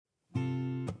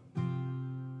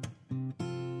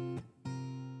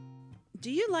Do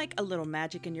you like a little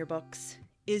magic in your books?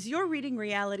 Is your reading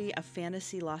reality a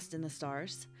fantasy lost in the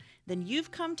stars? Then you've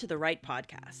come to the right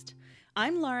podcast.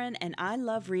 I'm Lauren, and I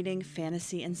love reading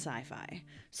fantasy and sci-fi.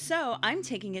 So I'm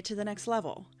taking it to the next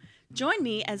level. Join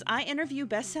me as I interview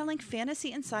best-selling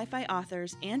fantasy and sci-fi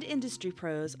authors and industry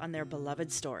pros on their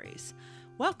beloved stories.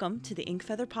 Welcome to the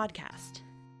Inkfeather Podcast.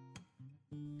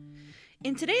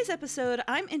 In today's episode,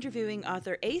 I'm interviewing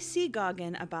author A.C.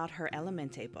 Gaughan about her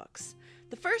Elemente books.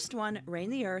 The first one, Reign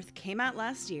the Earth, came out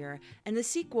last year, and the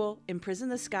sequel, Imprison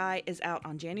the Sky, is out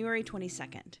on January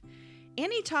 22nd.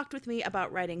 Annie talked with me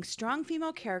about writing strong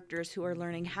female characters who are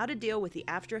learning how to deal with the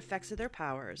after effects of their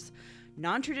powers,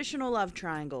 non-traditional love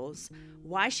triangles,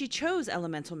 why she chose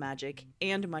elemental magic,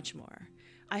 and much more.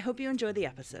 I hope you enjoy the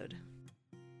episode.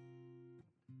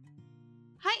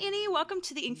 Hi, Annie. Welcome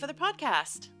to the Inkfeather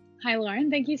Podcast. Hi, Lauren.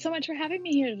 Thank you so much for having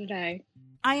me here today.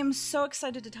 I am so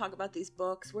excited to talk about these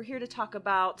books. We're here to talk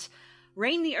about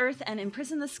Reign the Earth and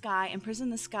Imprison the Sky.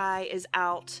 Imprison the Sky is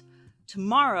out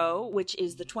tomorrow, which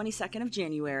is the 22nd of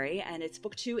January, and it's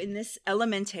book 2 in this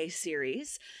Elemente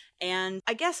series. And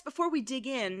I guess before we dig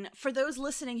in, for those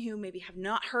listening who maybe have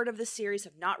not heard of the series,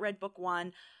 have not read book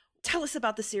 1, tell us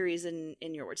about the series in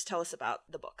your words. Tell us about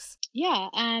the books. Yeah,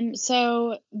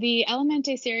 so the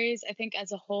Elemente series, I think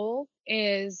as a whole,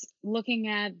 is looking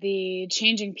at the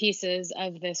changing pieces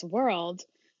of this world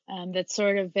that's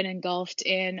sort of been engulfed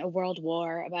in a world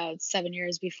war about 7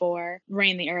 years before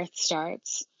Reign the Earth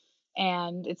starts.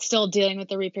 And it's still dealing with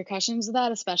the repercussions of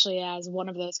that, especially as one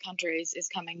of those countries is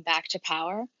coming back to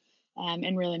power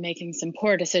and really making some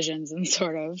poor decisions and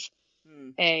sort of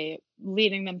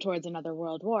leading them towards another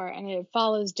world war. And it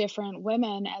follows different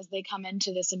women as they come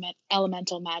into this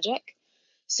elemental magic.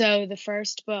 So the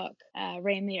first book,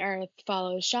 Reign the Earth,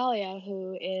 follows Shalia,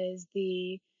 who is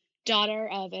the daughter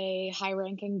of a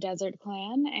high-ranking desert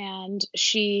clan, and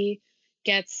she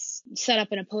gets set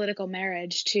up in a political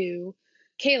marriage to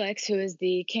Calyx, who is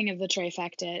the king of the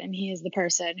Trifecta, and he is the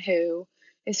person who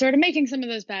is sort of making some of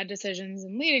those bad decisions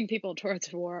and leading people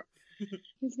towards war.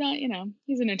 He's not,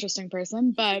 he's an interesting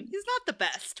person, but he's not the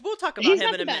best. We'll talk about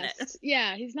him in a minute.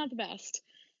 Yeah, he's not the best,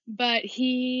 but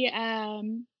he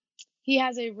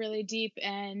has a really deep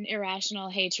and irrational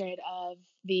hatred of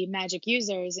the magic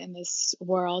users in this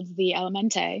world, the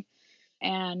Elemente.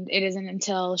 And it isn't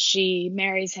until she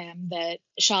marries him that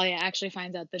Shalia actually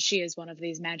finds out that she is one of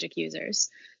these magic users.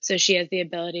 So she has the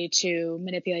ability to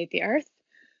manipulate the earth.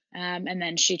 And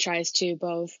then she tries to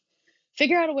both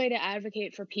figure out a way to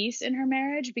advocate for peace in her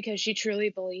marriage because she truly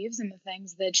believes in the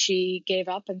things that she gave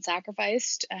up and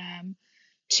sacrificed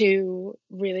to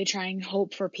really try and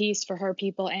hope for peace for her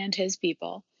people and his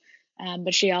people.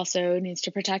 But she also needs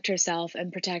to protect herself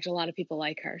and protect a lot of people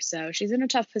like her. So she's in a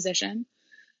tough position.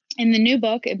 In the new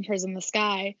book, Imprison the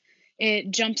Sky, it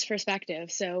jumps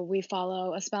perspective. So we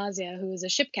follow Aspasia, who is a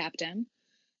ship captain.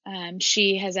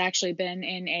 She has actually been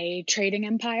in a trading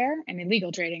empire, an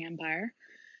illegal trading empire,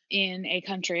 in a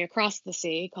country across the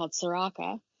sea called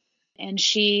Soraka. And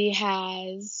she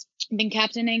has been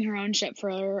captaining her own ship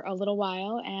for a little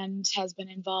while and has been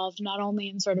involved not only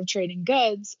in sort of trading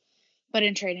goods, but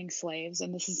in trading slaves.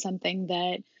 And this is something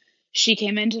that she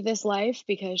came into this life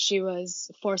because she was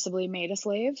forcibly made a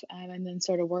slave and then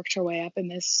sort of worked her way up in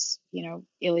this,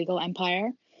 illegal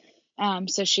empire.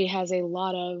 So she has a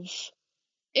lot of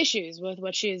issues with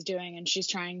what she is doing, and she's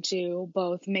trying to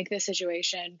both make the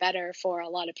situation better for a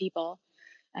lot of people,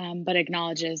 but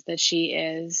acknowledges that she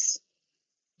is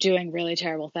doing really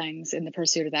terrible things in the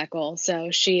pursuit of that goal.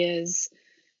 So she is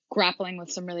grappling with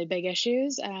some really big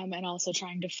issues and also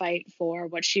trying to fight for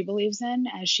what she believes in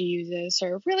as she uses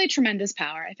her really tremendous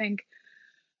power. I think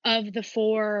of the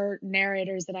 4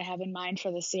 narrators that I have in mind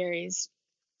for the series,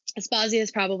 Aspasia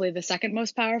is probably the second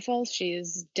most powerful. She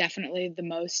is definitely the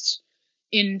most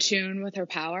in tune with her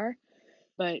power,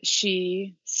 but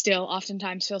she still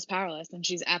oftentimes feels powerless, and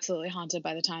she's absolutely haunted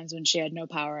by the times when she had no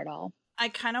power at all. I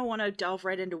kind of want to delve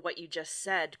right into what you just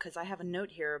said, because I have a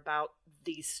note here about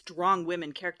these strong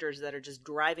women characters that are just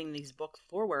driving these books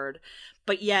forward,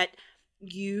 but yet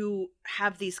you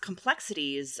have these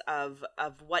complexities of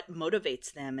what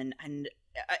motivates them, and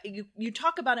you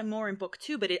talk about it more in book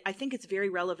 2, but I think it's very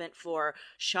relevant for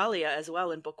Shalia as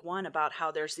well in book 1 about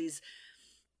how there's these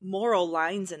moral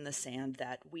lines in the sand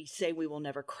that we say we will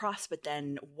never cross, but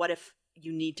then what if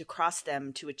you need to cross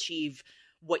them to achieve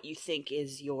what you think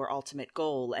is your ultimate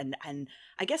goal? And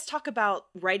I guess talk about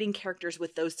writing characters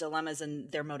with those dilemmas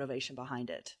and their motivation behind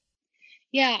it.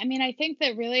 Yeah, I think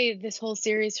that really this whole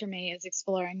series for me is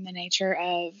exploring the nature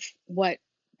of what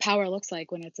power looks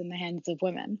like when it's in the hands of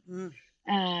women.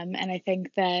 And I think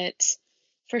that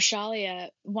for Shalia,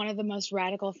 one of the most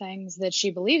radical things that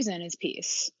she believes in is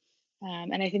peace.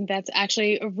 And I think that's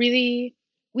actually a really,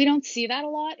 we don't see that a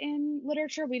lot in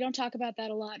literature. We don't talk about that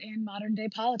a lot in modern day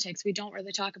politics. We don't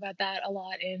really talk about that a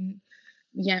lot in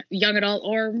young adult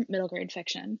or middle grade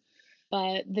fiction.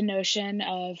 But the notion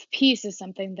of peace is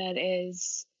something that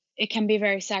is, it can be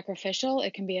very sacrificial.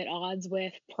 It can be at odds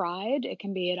with pride. It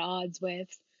can be at odds with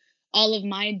all of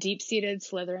my deep seated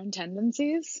Slytherin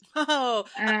tendencies. Oh,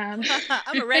 Um,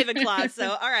 I'm a Ravenclaw,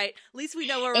 so all right. At least we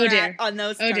know where oh we're dear. at on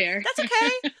those Oh terms. dear. That's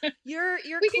okay. You're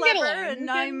We can get clever, along.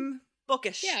 and I'm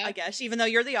bookish, Yeah. I guess, even though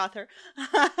you're the author.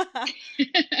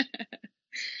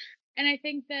 And I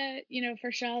think that,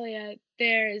 for Shalia,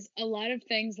 there's a lot of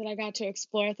things that I got to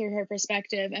explore through her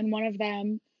perspective. And one of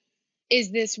them is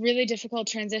this really difficult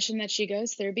transition that she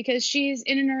goes through because she's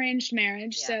in an arranged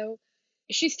marriage. Yeah. So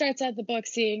she starts out the book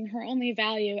seeing her only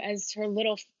value as her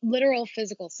literal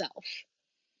physical self,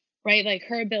 right? Like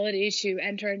her ability to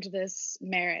enter into this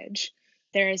marriage.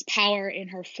 There is power in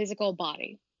her physical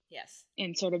body. Yes.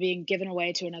 In sort of being given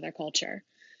away to another culture.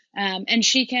 And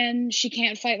she can't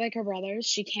fight like her brothers.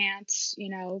 She can't,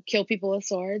 kill people with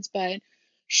swords, but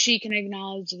she can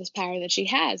acknowledge this power that she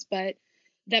has. But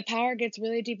that power gets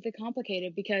really deeply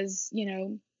complicated because,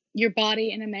 your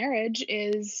body in a marriage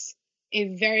is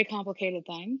a very complicated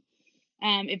thing.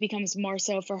 It becomes more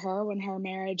so for her when her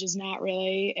marriage is not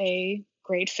really a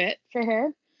great fit for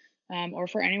her, or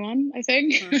for anyone, I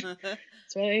think.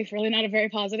 It's really not a very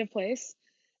positive place.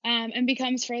 And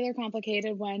becomes further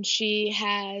complicated when she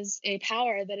has a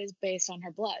power that is based on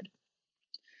her blood.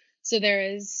 So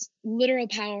there is literal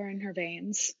power in her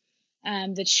veins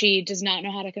that she does not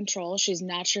know how to control. She's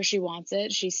not sure she wants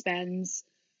it. She spends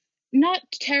not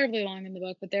terribly long in the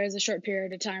book, but there is a short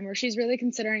period of time where she's really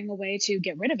considering a way to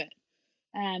get rid of it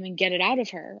and get it out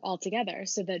of her altogether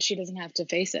so that she doesn't have to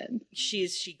face it. She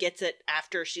gets it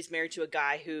after she's married to a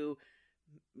guy who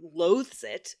loathes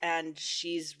it, and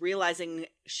she's realizing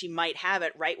she might have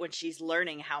it right when she's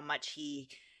learning how much he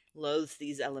loathes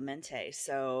these Elemente.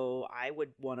 So I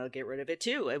would want to get rid of it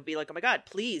too. It would be like, oh my god,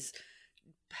 please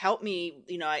help me.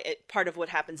 Part of what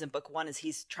happens in book 1 is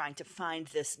he's trying to find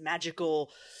this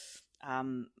magical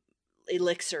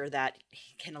elixir that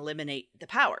can eliminate the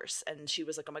powers, and she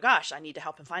was like, oh my gosh, I need to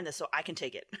help him find this so I can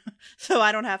take it so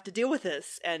I don't have to deal with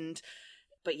this.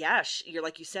 But yeah, you're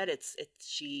like you said,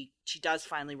 she does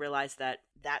finally realize that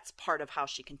that's part of how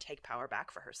she can take power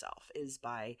back for herself is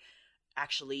by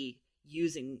actually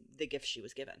using the gift she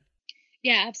was given.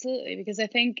 Yeah, absolutely. Because I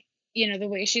think, the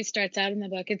way she starts out in the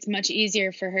book, it's much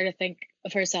easier for her to think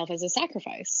of herself as a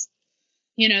sacrifice.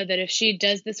 That if she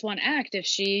does this one act, if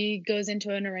she goes into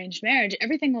an arranged marriage,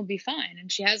 everything will be fine.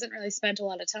 And she hasn't really spent a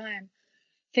lot of time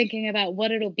thinking about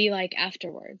what it'll be like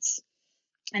afterwards.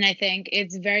 And I think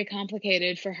it's very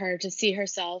complicated for her to see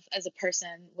herself as a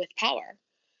person with power.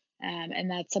 And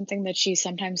that's something that she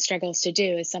sometimes struggles to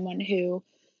do, as someone who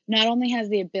not only has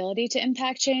the ability to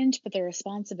impact change, but the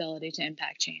responsibility to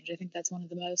impact change. I think that's one of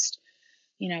the most,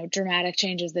 dramatic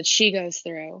changes that she goes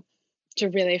through to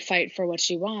really fight for what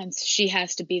she wants. She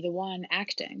has to be the one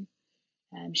acting.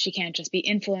 She can't just be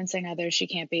influencing others. She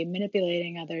can't be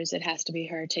manipulating others. It has to be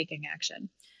her taking action.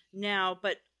 Now,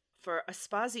 but for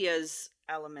Aspasia's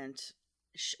element,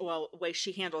 the way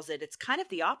she handles it, it's kind of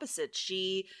the opposite.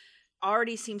 She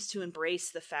already seems to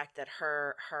embrace the fact that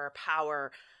her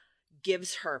power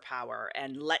gives her power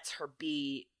and lets her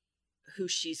be who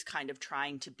she's kind of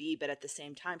trying to be, but at the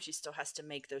same time she still has to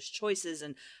make those choices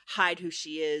and hide who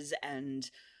she is and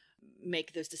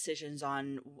make those decisions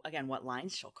on, again, what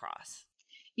lines she'll cross.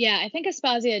 Yeah, I think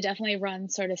Aspasia definitely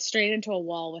runs sort of straight into a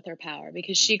wall with her power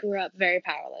because she grew up very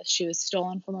powerless. She was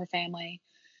stolen from her family.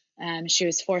 She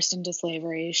was forced into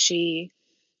slavery. She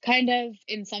kind of,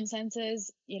 in some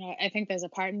senses, I think there's a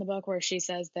part in the book where she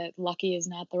says that lucky is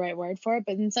not the right word for it,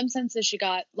 but in some senses she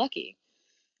got lucky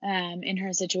in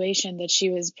her situation, that she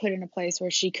was put in a place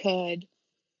where she could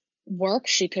work,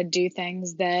 she could do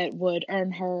things that would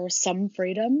earn her some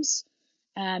freedoms.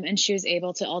 And she was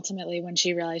able to ultimately, when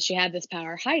she realized she had this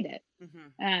power, hide it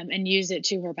and use it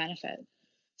to her benefit.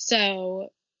 So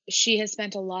she has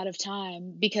spent a lot of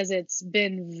time, because it's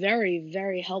been very,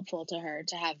 very helpful to her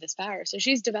to have this power. So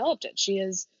she's developed it. She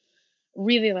has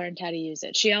really learned how to use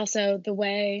it. She also, the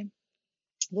way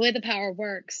the power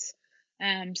works.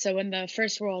 So when the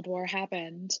First World War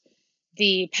happened,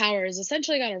 the powers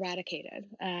essentially got eradicated.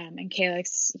 And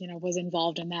Calyx, was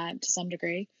involved in that to some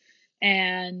degree.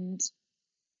 And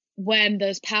when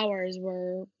those powers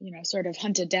were, sort of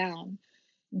hunted down,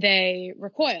 they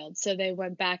recoiled. So they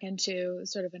went back into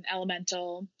sort of an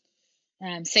elemental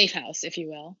safe house, if you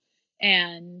will.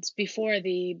 And before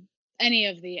the any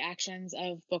of the actions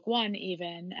of book one,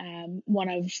 even one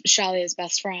of Shalia's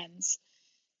best friends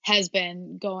has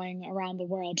been going around the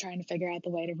world trying to figure out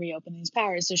the way to reopen these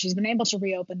powers. So she's been able to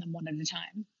reopen them one at a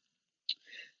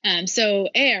time. So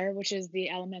air, which is the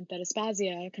element that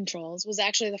Aspasia controls, was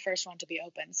actually the first one to be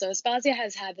opened. So Aspasia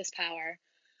has had this power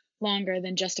longer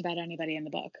than just about anybody in the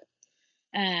book.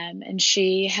 And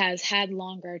she has had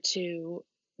longer to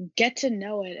get to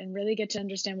know it and really get to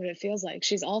understand what it feels like.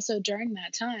 She's also, during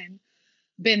that time,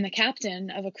 been the captain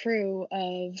of a crew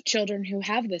of children who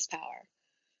have this power.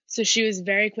 So she was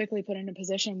very quickly put in a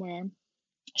position where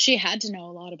she had to know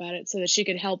a lot about it so that she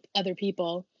could help other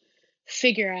people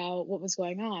figure out what was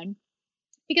going on.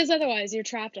 Because otherwise you're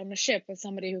trapped on a ship with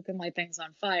somebody who can light things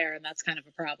on fire, and that's kind of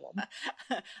a problem.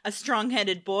 A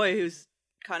strong-headed boy who's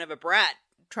kind of a brat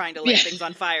trying to light things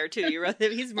on fire too.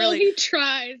 He's really. He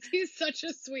tries. He's such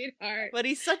a sweetheart. But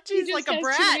he's like a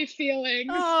brat. Too many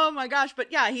feelings. Oh my gosh!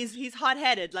 But yeah, he's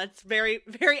hot-headed. That's very,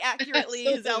 very accurately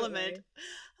his element.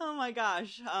 Oh my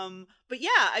gosh. But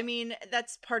yeah, I mean,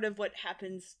 that's part of what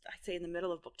happens, I'd say, in the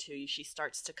middle of book two. She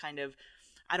starts to kind of,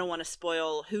 I don't want to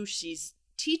spoil who she's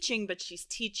teaching, but she's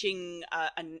teaching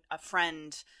a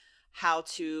friend how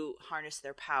to harness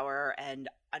their power and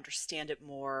understand it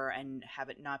more and have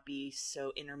it not be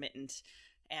so intermittent.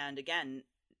 And again,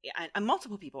 and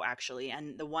multiple people actually.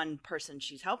 And the one person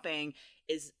she's helping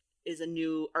is a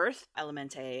new Earth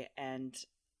Elemente. And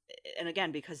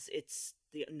again, because it's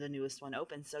the newest one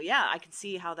open. So yeah, I can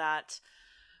see how that,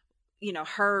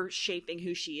 her shaping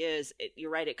who she is,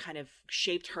 you're right, it kind of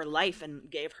shaped her life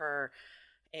and gave her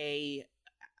a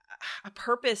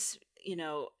purpose,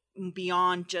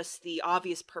 beyond just the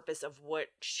obvious purpose of what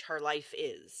her life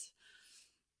is.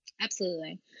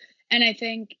 Absolutely. And I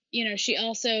think, she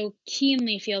also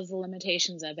keenly feels the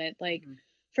limitations of it. Like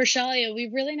for Shalia,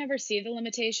 we really never see the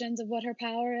limitations of what her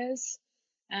power is.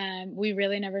 We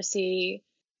really never see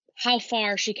how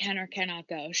far she can or cannot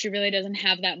go. She really doesn't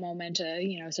have that moment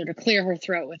to, sort of clear her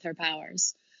throat with her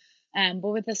powers. But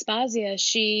with Aspasia,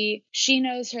 she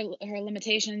knows her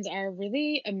limitations are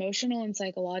really emotional and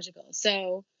psychological.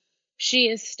 So she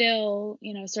is still,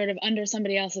 sort of under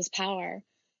somebody else's power.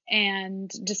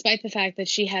 And despite the fact that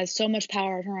she has so much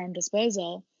power at her own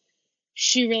disposal,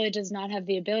 she really does not have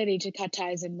the ability to cut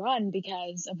ties and run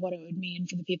because of what it would mean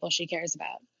for the people she cares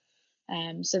about.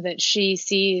 So that she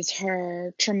sees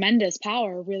her tremendous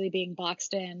power really being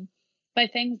boxed in by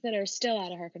things that are still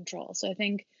out of her control. So I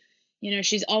think,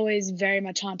 she's always very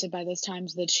much haunted by those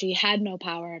times that she had no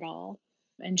power at all.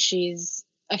 And she's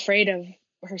afraid of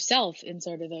herself in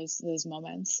sort of those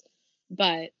moments.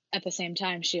 But at the same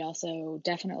time, she also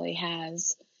definitely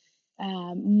has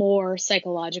more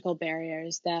psychological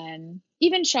barriers than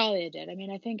even Shalia did. I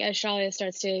mean, I think as Shalia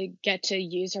starts to get to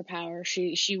use her power,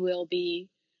 she will be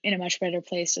in a much better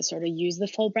place to sort of use the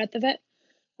full breadth of it.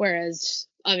 Whereas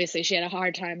obviously she had a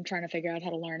hard time trying to figure out how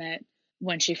to learn it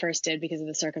when she first did because of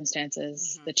the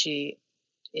circumstances that she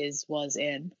was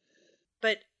in.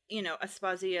 But,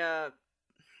 Aspasia, I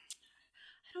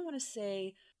don't want to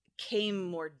say came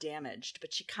more damaged,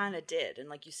 but she kind of did. And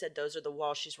like you said, those are the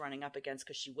walls she's running up against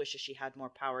because she wishes she had more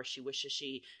power. She wishes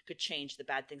she could change the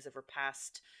bad things of her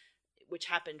past, which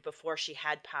happened before she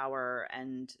had power,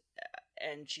 and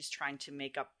she's trying to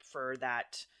make up for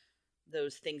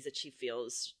those things that she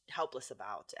feels helpless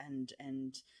about,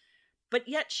 but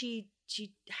yet she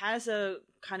has a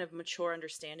kind of mature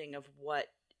understanding of what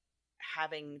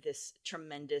having this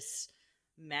tremendous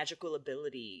magical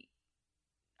ability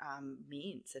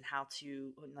means, and how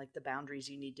to, like, the boundaries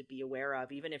you need to be aware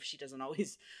of, even if she doesn't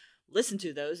always listen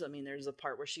to those. I mean, there's a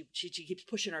part where she keeps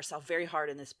pushing herself very hard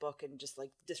in this book and just like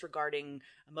disregarding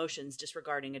emotions,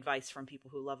 disregarding advice from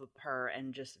people who love her,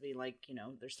 and just be like,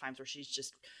 there's times where she's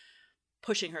just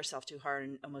pushing herself too hard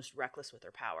and almost reckless with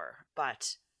her power.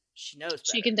 But she knows better.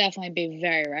 She can definitely be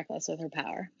very reckless with her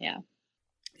power. Yeah.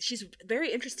 She's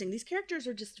very interesting. These characters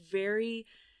are just very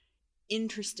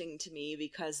interesting to me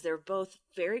because they're both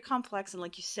very complex, and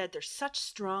like you said, they're such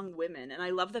strong women. And I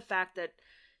love the fact that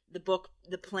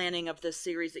the planning of the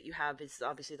series that you have is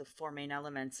obviously the four main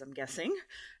elements, I'm guessing,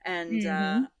 and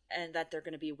that they're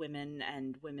going to be women,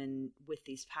 and women with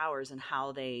these powers, and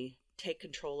how they take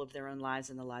control of their own lives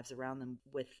and the lives around them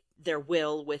with their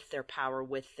will, with their power,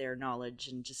 with their knowledge.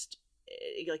 And just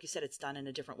like you said, it's done in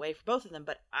a different way for both of them.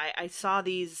 But I saw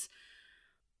these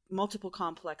multiple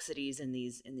complexities in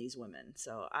these women.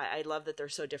 So I love that they're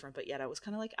so different, but yet I was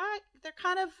kind of like, they're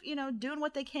kind of, doing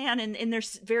what they can in their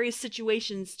various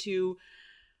situations to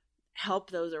help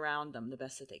those around them the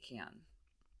best that they can.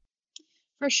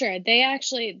 For sure. They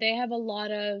have a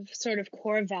lot of sort of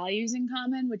core values in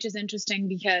common, which is interesting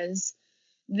because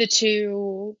the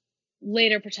two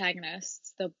later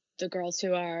protagonists, the girls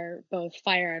who are both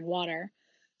fire and water,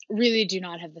 really do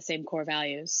not have the same core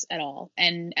values at all.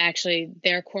 And actually,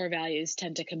 their core values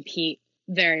tend to compete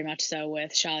very much so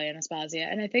with Shalia and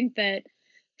Aspasia. And I think that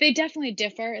they definitely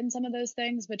differ in some of those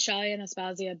things, but Shalia and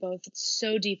Aspasia both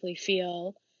so deeply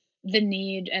feel the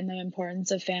need and the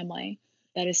importance of family.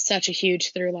 That is such a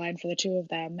huge through line for the two of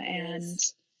them. And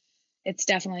it's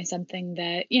definitely something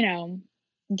that, you know,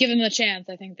 given the chance,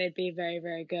 I think they'd be very,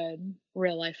 very good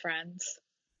real life friends.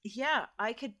 Yeah,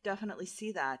 I could definitely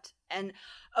see that. And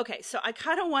okay, so I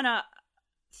kind of want to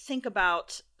think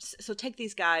about, so take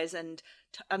these guys, and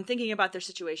I'm thinking about their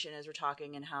situation as we're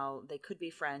talking and how they could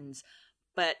be friends,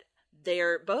 but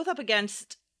they're both up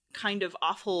against kind of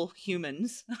awful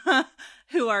humans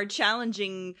who are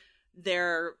challenging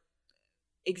their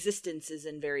existences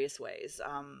in various ways.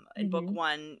 In book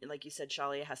one, like you said,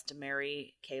 Shalia has to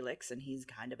marry Calix, and he's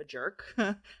kind of a jerk.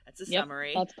 That's a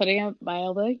summary. That's putting it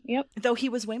mildly. Yep. Though he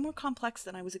was way more complex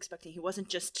than I was expecting. He wasn't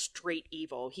just straight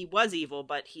evil. He was evil,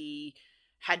 but he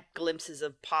had glimpses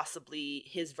of possibly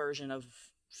his version of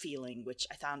feeling, which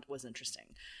I found was interesting.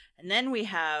 And then we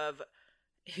have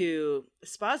who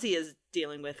Aspasia is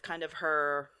dealing with, kind of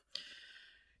her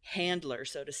handler,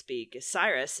 so to speak, is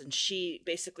Cyrus, and she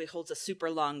basically holds a super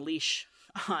long leash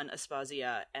on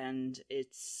Aspasia, and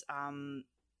it's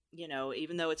you know,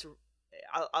 even though it's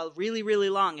really, really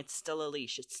long, it's still a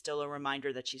leash. It's still a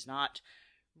reminder that she's not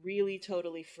really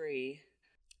totally free.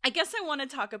 I guess I want to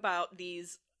talk about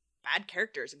these bad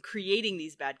characters and creating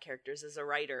these bad characters as a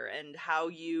writer, and how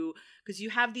you, because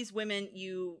you have these women,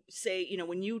 you say, you know,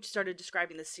 when you started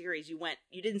describing the series, you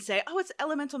didn't say, oh, it's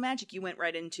elemental magic. You went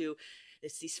right into,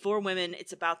 it's these 4 women.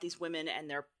 It's about these women and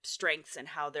their strengths and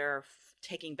how they're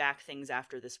taking back things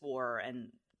after this war. And,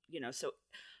 you know, so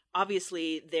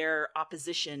obviously their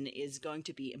opposition is going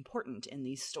to be important in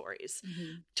these stories.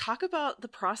 Talk about the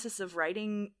process of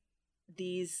writing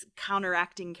these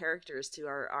counteracting characters to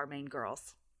our main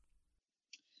girls.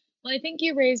 Well, I think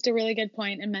you raised a really good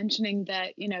point in mentioning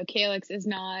that, you know, Calix is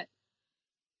not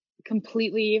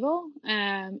completely evil.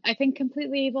 I think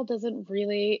completely evil doesn't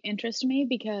really interest me,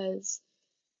 because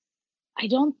I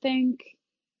don't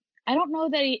know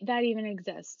that that even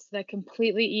exists, that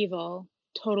completely evil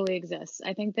totally exists.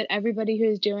 I think that everybody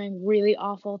who's doing really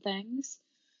awful things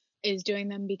is doing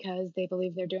them because they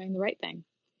believe they're doing the right thing.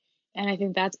 And I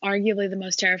think that's arguably the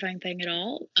most terrifying thing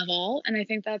of all. And I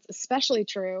think that's especially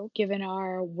true given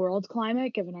our world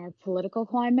climate, given our political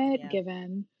climate,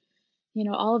 given, you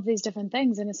know, all of these different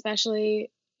things. And especially,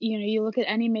 you know, you look at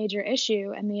any major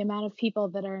issue and the amount of people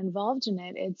that are involved in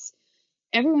it, it's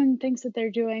everyone thinks that they're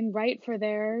doing right for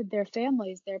their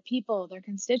families, their people, their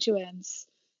constituents,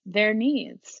 their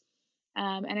needs.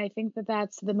 And I think that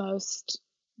that's the most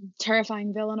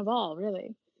terrifying villain of all,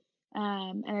 really.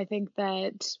 And I think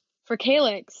that for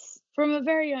Calix, from a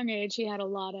very young age, he had a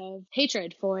lot of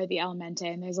hatred for the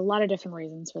Elemente, and there's a lot of different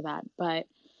reasons for that. But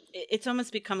it's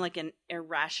almost become like an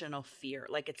irrational fear.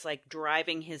 Like, it's like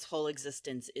driving his whole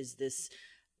existence is this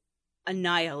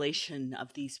annihilation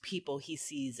of these people he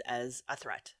sees as a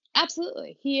threat.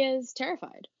 Absolutely. He is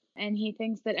terrified, and he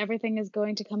thinks that everything is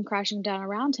going to come crashing down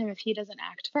around him if he doesn't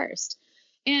act first.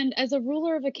 And as a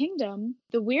ruler of a kingdom,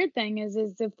 the weird thing is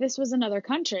if this was another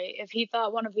country, if he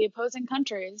thought one of the opposing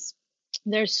countries,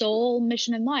 their sole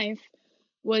mission in life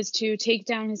was to take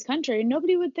down his country,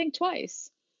 nobody would think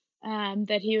twice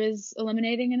that he was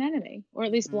eliminating an enemy, or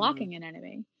at least blocking an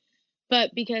enemy.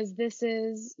 But because this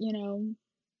is, you know,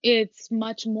 it's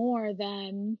much more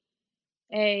than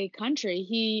a country,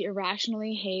 he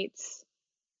irrationally hates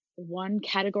one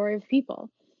category of people.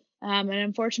 And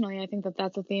unfortunately, I think that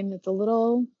that's a theme that's a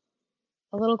little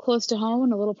close to home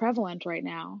and a little prevalent right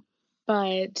now.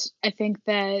 But I think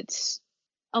that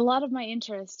a lot of my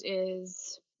interest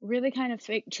is really kind of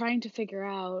trying to figure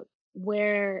out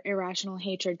where irrational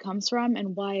hatred comes from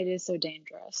and why it is so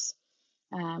dangerous,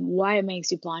 why it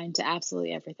makes you blind to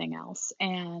absolutely everything else.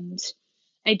 And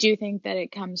I do think that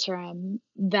it comes from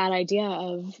that idea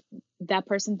of that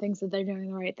person thinks that they're doing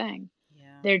the right thing.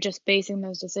 They're just basing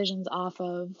those decisions off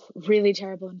of really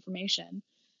terrible information.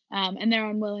 And they're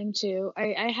unwilling to.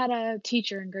 I had a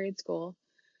teacher in grade school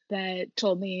that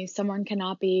told me someone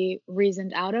cannot be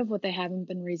reasoned out of what they haven't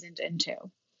been reasoned into.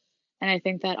 And I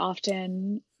think that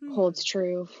often holds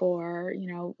true for,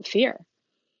 you know, fear.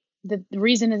 The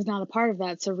reason is not a part of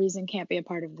that, so reason can't be a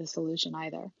part of the solution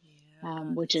either,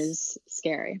 which is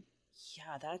scary.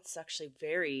 Yeah, that's actually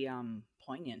very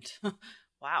poignant.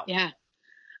 Wow. Yeah.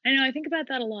 I know, I think about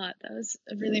that a lot. That was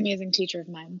a really amazing teacher of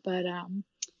mine. But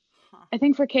Huh. I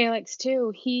think for Calix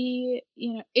too, he,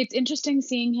 it's interesting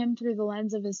seeing him through the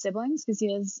lens of his siblings because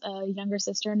he has a younger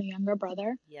sister and a younger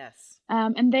brother. Yes.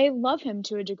 And they love him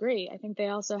to a degree. I think they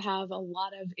also have a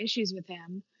lot of issues with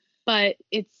him, but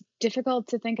it's difficult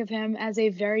to think of him as a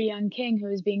very young king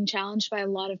who is being challenged by a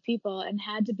lot of people and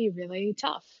had to be really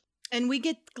tough. And we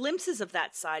get glimpses of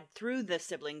that side through the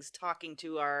siblings talking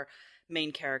to our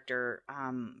main character,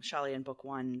 Shali, in book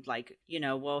 1, like,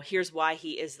 well, here's why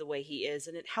he is the way he is.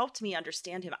 And it helped me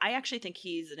understand him. I actually think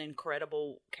he's an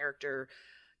incredible character.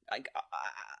 Like,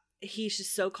 he's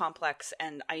just so complex,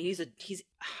 and he's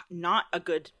not a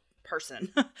good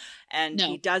person. And No.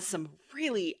 he does some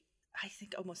really, I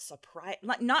think, almost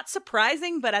not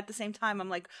surprising, but at the same time, I'm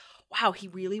like, wow, he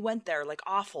really went there. Like,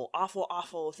 awful, awful,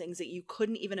 awful things that you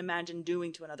couldn't even imagine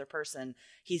doing to another person,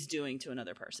 he's doing to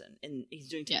another person. And he's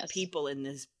doing to people in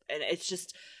this. And it's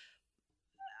just,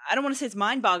 I don't want to say it's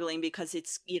mind-boggling because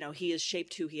it's, he has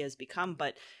shaped who he has become.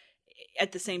 But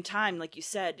at the same time, like you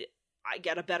said, I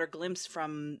get a better glimpse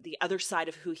from the other side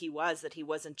of who he was, that he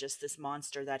wasn't just this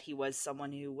monster, that he was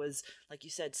someone who was, like you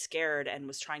said, scared and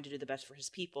was trying to do the best for his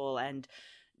people. And,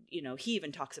 he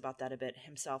even talks about that a bit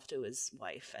himself to his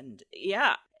wife. And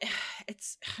yeah,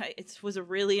 it was a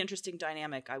really interesting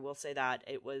dynamic. I will say that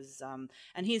it was,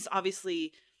 and he's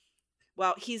obviously,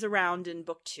 well, he's around in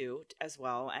book 2 as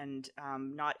well. And,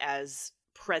 not as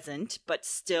present, but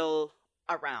still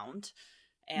around.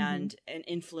 And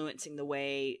influencing the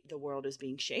way the world is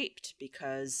being shaped,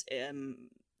 because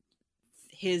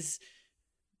his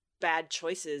bad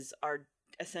choices are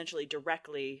essentially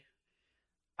directly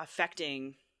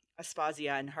affecting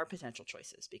Aspasia and her potential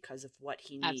choices because of what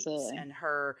he needs. Absolutely. And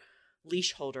her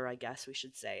leash holder, I guess we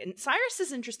should say. And Cyrus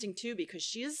is interesting too, because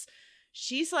she's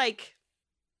like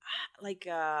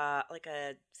a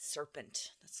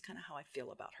serpent. That's kind of how I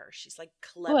feel about her. She's like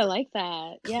clever. Oh, I like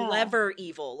that. Yeah. Clever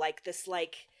evil, like this,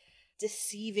 like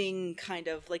deceiving kind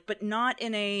of, like, but not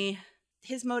in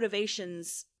his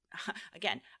motivations.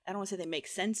 Again, I don't want to say they make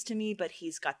sense to me, but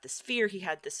he's got this fear. He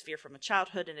had this fear from a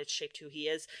childhood, and it's shaped who he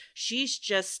is. She's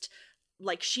just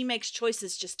like, she makes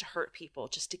choices just to hurt people,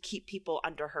 just to keep people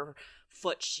under her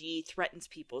foot. She threatens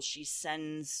people. She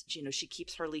sends, she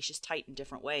keeps her leashes tight in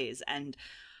different ways. And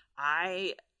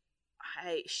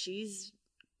she's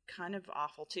kind of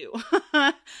awful too.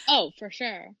 Oh, for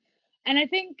sure. And I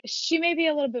think she may be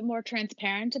a little bit more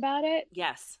transparent about it.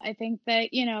 Yes. I think that,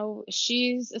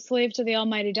 she's a slave to the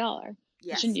almighty dollar.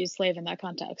 Yes. I shouldn't use slave in that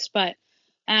context, but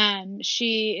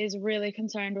she is really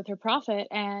concerned with her profit,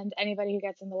 and anybody who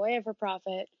gets in the way of her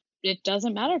profit, it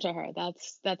doesn't matter to her.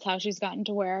 That's how she's gotten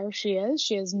to where she is.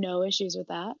 She has no issues with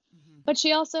that. But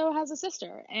she also has a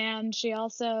sister, and she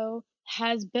also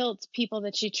has built people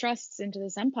that she trusts into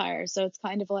this empire. So it's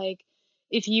kind of like,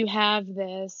 if you have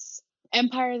this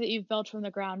empire that you've built from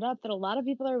the ground up that a lot of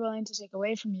people are willing to take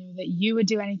away from you, that you would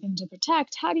do anything to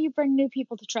protect, how do you bring new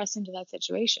people to trust into that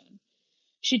situation?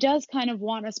 She does kind of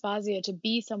want Aspasia to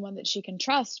be someone that she can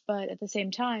trust, but at the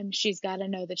same time, she's got to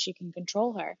know that she can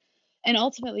control her. And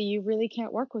ultimately, you really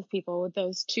can't work with people with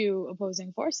those two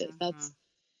opposing forces.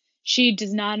 She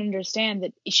does not understand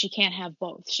that she can't have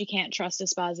both. She can't trust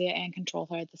Aspasia and control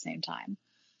her at the same time.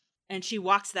 And she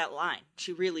walks that line.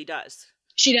 She really does.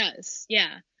 She does,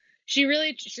 yeah. She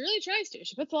really tries to.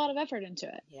 She puts a lot of effort into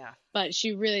it. Yeah. But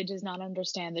she really does not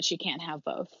understand that she can't have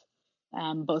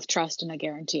both trust and a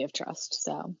guarantee of trust.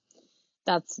 So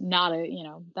that's not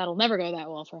that'll never go that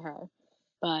well for her.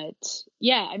 But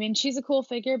yeah, I mean, she's a cool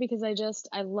figure because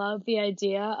I love the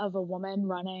idea of a woman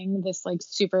running this like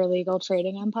super legal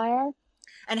trading empire.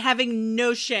 And having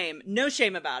no shame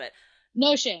about it.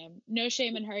 No shame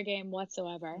in her game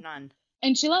whatsoever. None.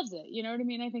 And she loves it. You know what I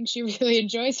mean? I think she really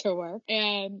enjoys her work,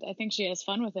 and I think she has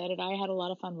fun with it. And I had a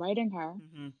lot of fun writing her.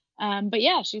 But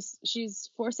yeah, she's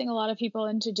forcing a lot of people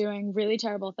into doing really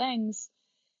terrible things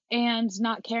and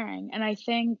not caring. And I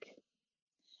think,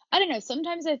 I don't know,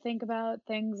 sometimes I think about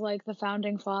things like the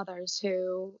founding fathers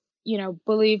who,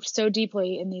 believed so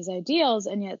deeply in these ideals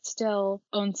and yet still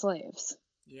own slaves.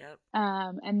 Yep.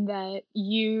 And that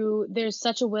there's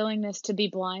such a willingness to be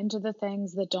blind to the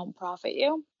things that don't profit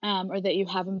you, or that you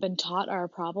haven't been taught are a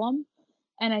problem.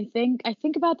 And I think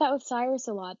about that with Cyrus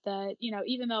a lot, that,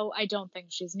 even though I don't think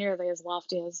she's nearly as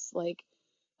lofty as like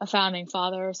a founding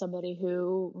father or somebody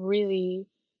who really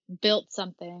built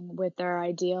something with their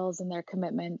ideals and their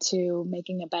commitment to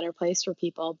making a better place for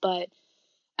people. But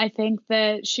I think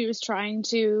that she was trying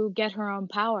to get her own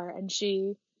power, and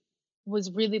she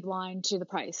was really blind to the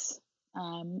price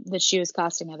that she was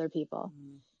costing other people.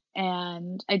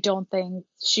 And I don't think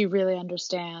she really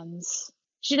understands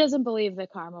she doesn't believe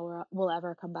that karma will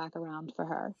ever come back around for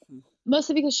her. Hmm.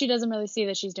 Mostly because she doesn't really see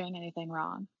that she's doing anything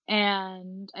wrong.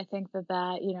 And I think that,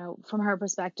 from her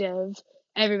perspective,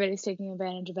 everybody's taking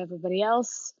advantage of everybody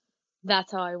else.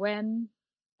 That's how I win.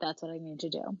 That's what I need to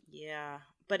do. Yeah.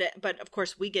 But of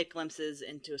course we get glimpses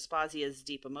into Aspasia's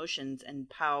deep emotions and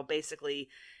how basically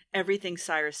everything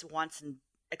Cyrus wants and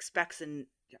expects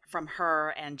from her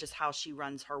and just how she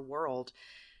runs her world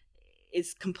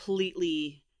is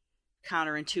completely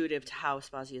counterintuitive to how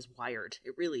Aspasia is wired.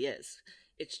 It really is.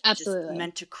 It's just Absolutely.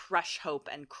 meant to crush hope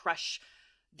and crush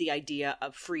the idea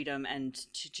of freedom and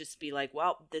to just be like,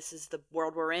 well, this is the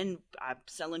world we're in. I'm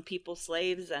selling people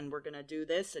slaves and we're going to do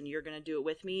this and you're going to do it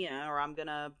with me or I'm going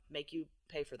to make you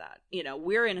pay for that.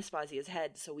 We're in Aspasia's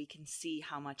head so we can see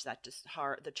how much that just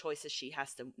the choices she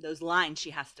has to, those lines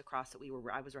she has to cross that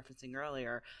I was referencing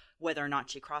earlier, whether or not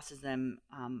she crosses them,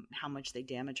 how much they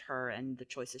damage her and the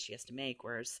choices she has to make.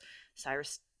 Whereas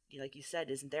Cyrus, like you said,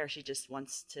 isn't there. She just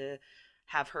wants to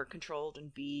have her controlled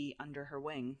and be under her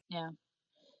wing. Yeah.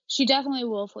 She definitely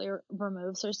willfully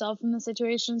removes herself from the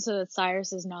situation so that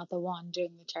Cyrus is not the one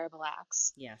doing the terrible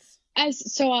acts. Yes.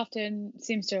 As so often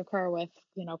seems to occur with,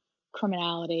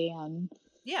 criminality and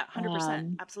yeah,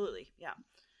 100%. Absolutely. Yeah.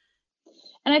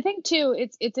 And I think too,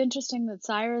 it's interesting that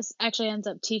Cyrus actually ends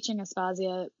up teaching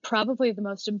Aspasia probably the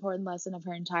most important lesson of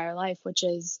her entire life, which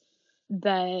is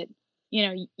that,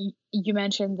 you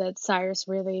mentioned that Cyrus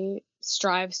really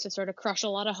strives to sort of crush a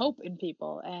lot of hope in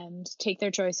people and take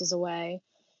their choices away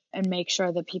and make sure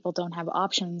that people don't have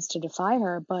options to defy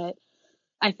her. But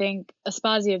I think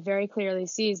Aspasia very clearly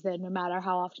sees that no matter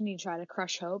how often you try to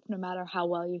crush hope, no matter how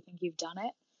well you think you've done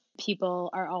it, people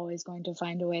are always going to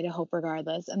find a way to hope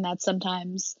regardless. And that's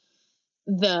sometimes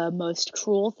the most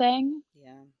cruel thing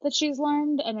that she's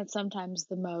learned. And it's sometimes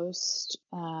the most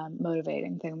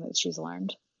motivating thing that she's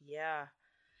learned. Yeah.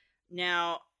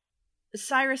 Now,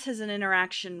 Cyrus has an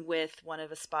interaction with one of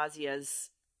Aspasia's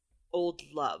old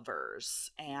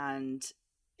lovers, and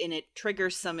it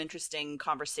triggers some interesting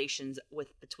conversations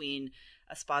between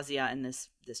Aspasia and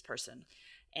this person.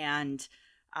 And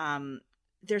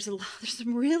there's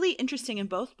some really interesting in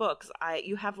both books.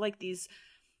 You have like these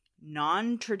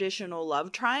non-traditional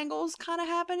love triangles kind of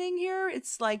happening here.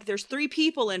 It's like there's 3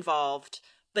 people involved,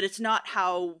 but it's not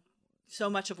how so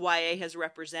much of YA has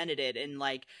represented it, and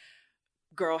like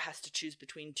girl has to choose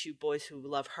between 2 boys who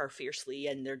love her fiercely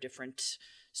and their different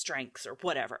strengths or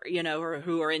whatever, or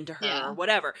who are into her or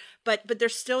whatever. But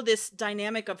there's still this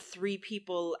dynamic of 3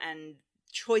 people and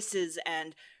choices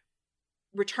and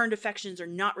returned affections or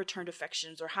not returned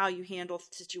affections or how you handle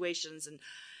situations. And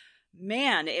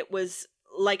man, it was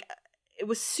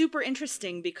super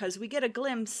interesting because we get a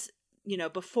glimpse,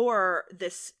 before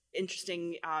this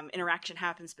interesting interaction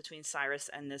happens between Cyrus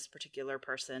and this particular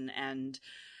person.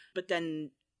 But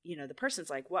then, the person's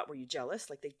like, what, were you jealous?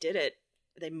 Like they did it.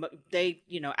 They,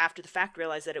 after the fact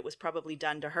realized that it was probably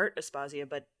done to hurt Aspasia,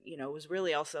 but, it was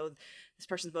really also this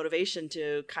person's motivation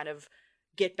to kind of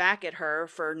get back at her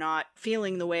for not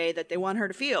feeling the way that they want her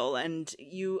to feel. And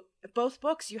both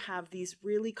books, you have these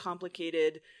really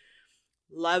complicated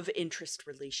love interest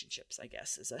relationships, I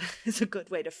guess is a good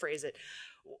way to phrase it.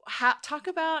 Talk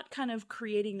about kind of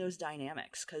creating those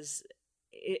dynamics, because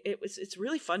it's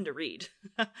really fun to read.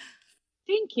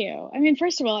 Thank you. I mean,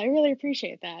 first of all, I really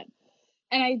appreciate that.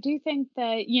 And I do think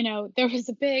that, there was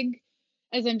a big,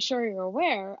 as I'm sure you're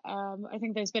aware, I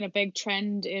think there's been a big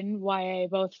trend in YA,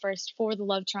 both first for the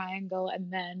love triangle and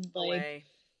then like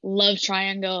love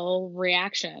triangle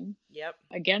reaction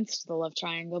against the love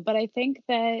triangle. But I think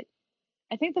the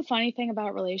funny thing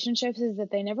about relationships is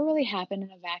that they never really happen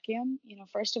in a vacuum.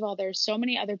 First of all, there's so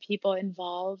many other people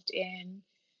involved in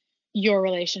your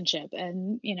relationship,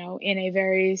 and in a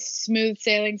very smooth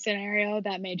sailing scenario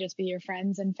that may just be your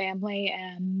friends and family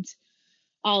and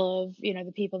all of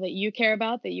the people that you care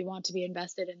about, that you want to be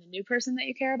invested in the new person that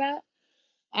you care about.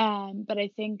 But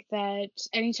I think that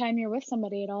anytime you're with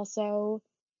somebody, it also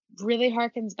really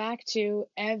harkens back to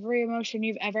every emotion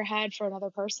you've ever had for another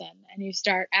person, and you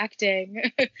start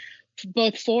acting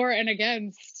both for and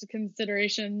against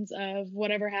considerations of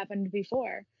whatever happened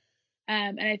before.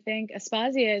 And I think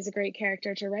Aspasia is a great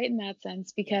character to write in that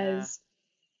sense because,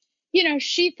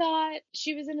 she thought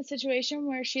she was in a situation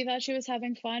where she thought she was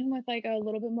having fun with like a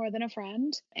little bit more than a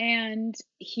friend, and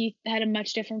he had a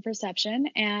much different perception.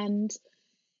 And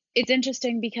it's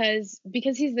interesting because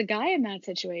he's the guy in that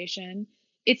situation,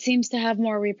 it seems to have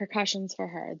more repercussions for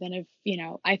her than if,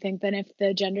 I think than if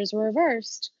the genders were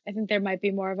reversed. I think there might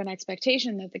be more of an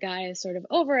expectation that the guy is sort of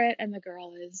over it and the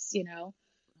girl is, pining.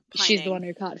 She's the one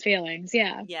who caught feelings.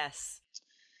 Yeah. Yes.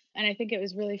 And I think it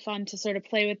was really fun to sort of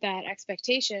play with that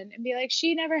expectation and be like,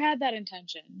 she never had that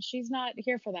intention. She's not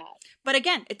here for that. But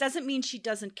again, it doesn't mean she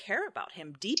doesn't care about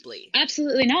him deeply.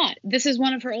 Absolutely not. This is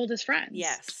one of her oldest friends.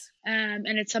 Yes. And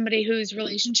it's somebody whose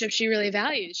relationship she really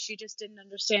values. She just didn't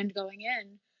understand going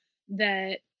in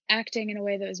that acting in a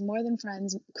way that was more than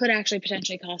friends could actually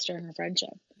potentially cost her her friendship.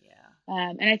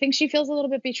 And I think she feels a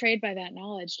little bit betrayed by that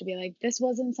knowledge, to be like, this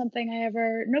wasn't something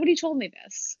nobody told me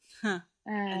this. Huh.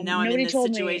 And now I'm in this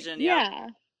situation. Yeah.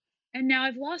 And now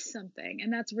I've lost something.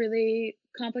 And that's really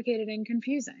complicated and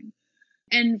confusing.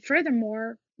 And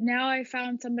furthermore, now I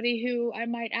found somebody who I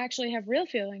might actually have real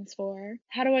feelings for.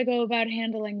 How do I go about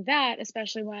handling that,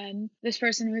 especially when this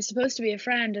person who is supposed to be a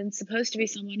friend and supposed to be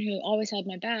someone who always had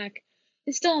my back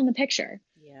is still in the picture?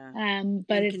 Yeah.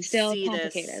 But it's still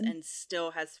complicated. And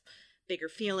still has bigger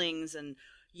feelings. And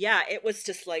yeah, it was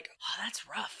just like, oh, that's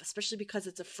rough, especially because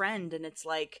it's a friend. And it's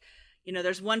like, you know,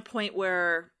 there's one point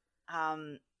where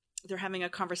they're having a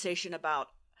conversation about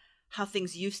how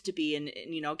things used to be. And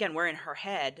you know, again, we're in her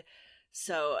head.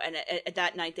 So, and at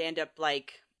that night they end up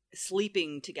like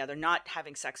sleeping together, not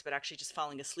having sex, but actually just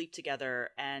falling asleep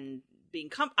together and being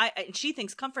and she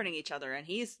thinks comforting each other. And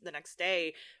he's the next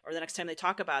day or the next time they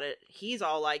talk about it, he's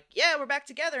all like, yeah, we're back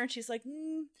together. And she's like,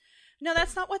 no,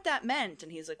 that's not what that meant.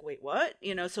 And he's like, wait, what?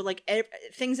 You know, so like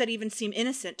things that even seem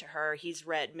innocent to her, he's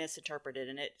misinterpreted.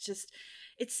 And it just,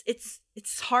 it's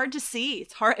hard to see.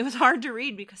 It was hard to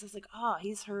read because it's like, oh,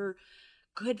 he's her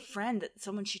good friend, that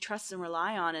someone she trusts and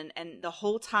rely on. And the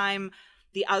whole time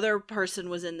the other person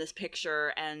was in this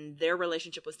picture and their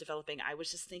relationship was developing, I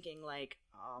was just thinking like,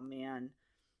 oh man,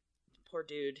 poor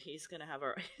dude, he's gonna have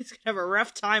a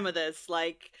rough time with this.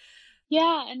 Like,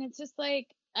 yeah. And it's just like,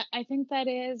 I think that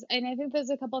is, and I think there's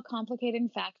a couple of complicating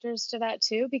factors to that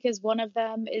too, because one of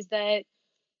them is that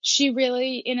she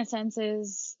really, in a sense,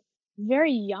 is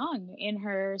very young in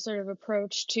her sort of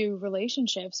approach to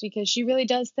relationships, because she really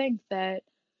does think that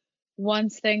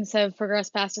once things have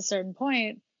progressed past a certain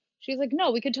point, she's like,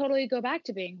 no, we could totally go back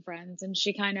to being friends. And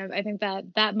she kind of, I think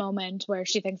that moment where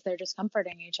she thinks they're just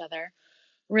comforting each other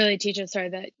really teaches her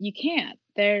that you can't.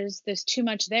 There's too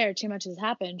much there. Too much has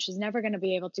happened. She's never going to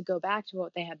be able to go back to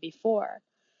what they had before,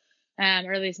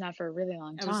 or at least not for a really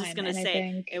long time. I was just going to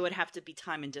say, it would have to be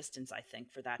time and distance, I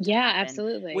think, for that to happen. Yeah,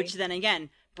 absolutely. Which then again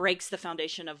breaks the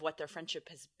foundation of what their friendship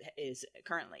is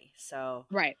currently. So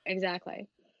right, exactly.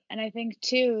 And I think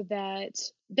too that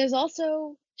there's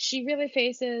also, she really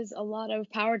faces a lot of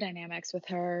power dynamics with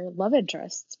her love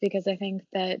interests, because I think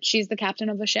that she's the captain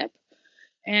of a ship.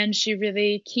 And she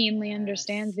really keenly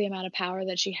understands the amount of power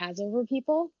that she has over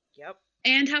people. Yep.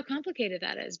 And how complicated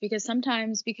that is, because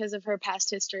sometimes, because of her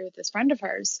past history with this friend of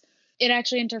hers, it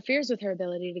actually interferes with her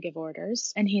ability to give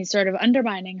orders. And he's sort of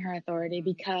undermining her authority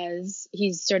because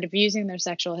he's sort of using their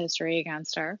sexual history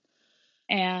against her.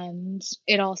 And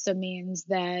it also means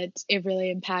that it really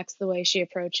impacts the way she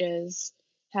approaches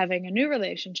having a new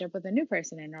relationship with a new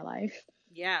person in her life.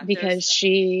 Yeah, because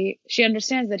she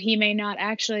understands that he may not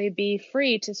actually be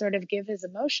free to sort of give his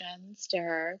emotions to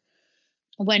her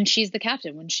when she's the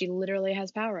captain, when she literally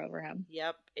has power over him.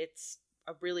 Yep, it's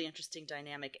a really interesting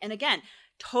dynamic. And again,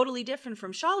 totally different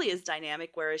from Shalia's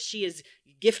dynamic, whereas she is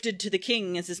gifted to the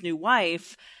king as his new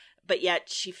wife, but yet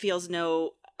she feels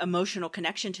no emotional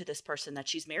connection to this person that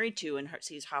she's married to, and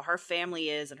sees how her family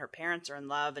is and her parents are in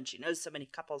love, and she knows so many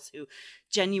couples who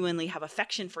genuinely have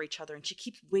affection for each other, and she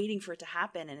keeps waiting for it to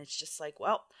happen. And it's just like,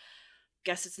 well,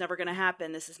 guess it's never going to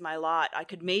happen. This is my lot. I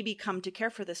could maybe come to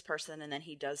care for this person. And then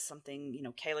he does something, you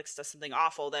know, Calix does something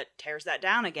awful that tears that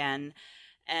down again.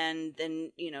 And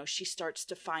then, you know, she starts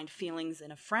to find feelings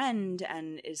in a friend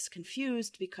and is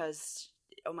confused because,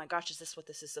 oh my gosh, is this what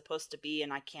this is supposed to be?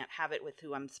 And I can't have it with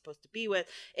who I'm supposed to be with.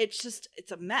 It's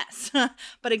a mess.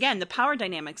 But again, the power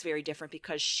dynamic's very different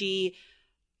because she's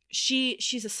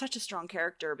such a strong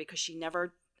character, because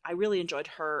I really enjoyed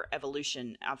her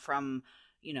evolution from,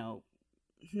 you know,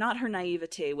 not her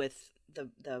naivete with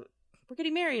the we're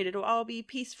getting married, it'll all be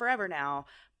peace forever now,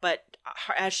 but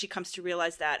as she comes to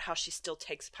realize that, how she still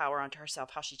takes power onto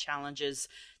herself, how she challenges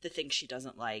the things she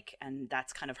doesn't like, and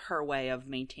that's kind of her way of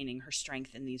maintaining her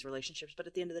strength in these relationships. But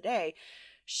at the end of the day,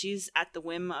 she's at the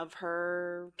whim of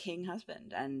her king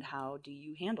husband, and how do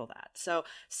you handle that? So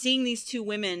seeing these two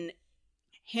women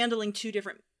handling two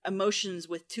different emotions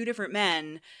with two different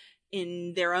men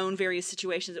in their own various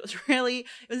situations, it was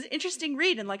an interesting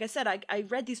read. And like I said, I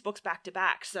read these books back to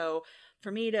back, so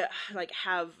for me to like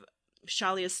have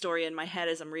Shalia's story in my head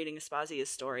as I'm reading Aspasia's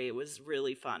story, it was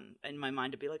really fun in my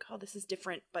mind to be like, oh, this is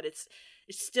different, but it's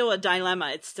still a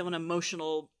dilemma. It's still an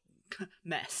emotional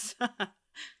mess.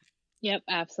 Yep,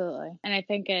 absolutely. And I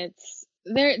think it's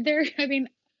there. I mean,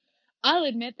 I'll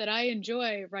admit that I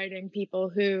enjoy writing people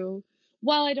who,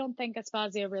 while I don't think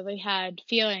Aspasia really had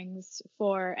feelings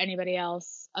for anybody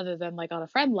else other than like on a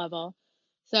friend level.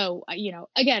 So,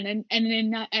 again,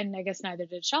 and I guess neither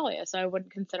did Shalia. So I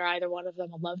wouldn't consider either one of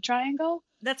them a love triangle.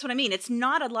 That's what I mean. It's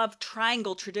not a love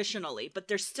triangle traditionally, but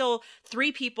there's still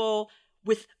three people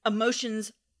with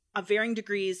emotions of varying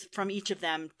degrees from each of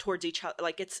them towards each other.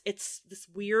 Like it's this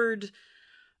weird,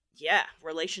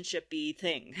 relationship-y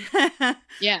thing.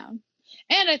 Yeah.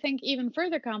 And I think even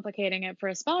further complicating it for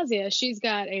Aspasia, she's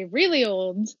got a really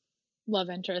old love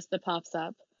interest that pops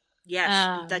up.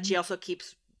 Yes, that she also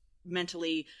keeps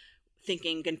mentally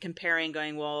thinking and comparing,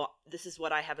 going, well, this is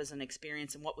what I have as an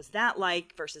experience, and what was that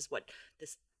like versus what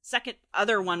this second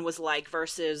other one was like,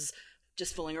 versus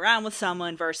just fooling around with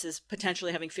someone versus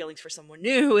potentially having feelings for someone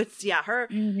new. It's her.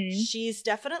 Mm-hmm. She's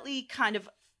definitely kind of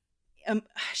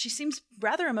she seems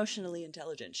rather emotionally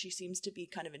intelligent. She seems to be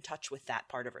kind of in touch with that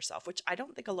part of herself, which I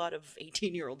don't think a lot of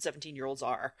 18-year-olds, 17-year-olds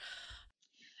are.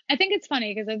 I think it's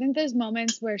funny because I think there's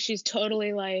moments where she's totally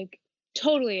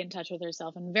in touch with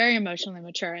herself and very emotionally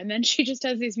mature. And then she just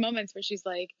has these moments where she's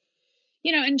like,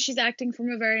 and she's acting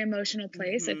from a very emotional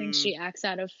place. Mm-hmm. I think she acts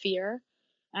out of fear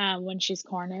when she's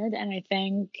cornered. And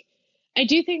I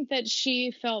do think that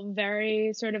she felt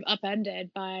very sort of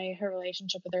upended by her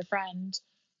relationship with her friend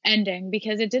ending,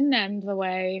 because it didn't end the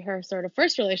way her sort of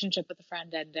first relationship with the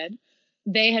friend ended.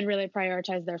 They had really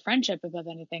prioritized their friendship above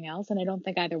anything else. And I don't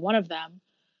think either one of them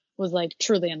was like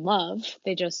truly in love.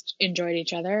 They just enjoyed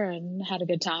each other and had a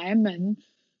good time and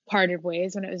parted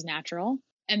ways when it was natural.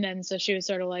 And then so she was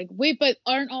sort of like, wait, but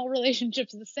aren't all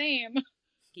relationships the same?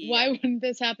 Yeah. Why wouldn't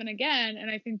this happen again? And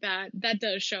I think that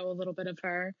does show a little bit of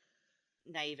her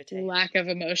naivete, lack of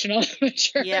emotional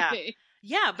maturity.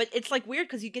 Yeah, but it's like weird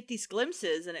because you get these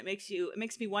glimpses, and it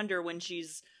makes me wonder when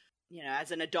she's,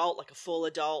 as an adult, like a full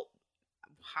adult,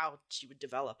 how she would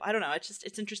develop. I don't know.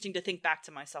 It's interesting to think back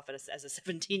to myself as a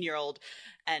 17-year-old,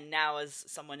 and now as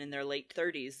someone in their late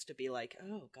 30s, to be like,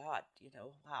 oh God,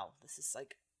 wow, this is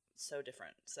like so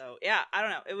different. So yeah, I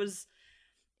don't know. It was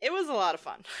a lot of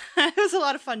fun. It was a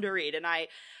lot of fun to read, and I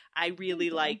really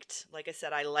liked, like I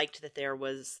said, I liked that there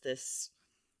was this.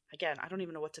 Again, I don't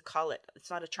even know what to call it. It's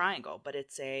not a triangle, but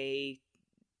it's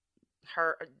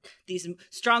these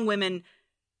strong women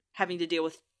having to deal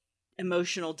with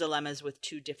emotional dilemmas with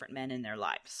two different men in their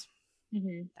lives.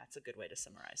 Mm-hmm. That's a good way to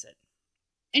summarize it.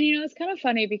 And it's kind of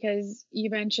funny because you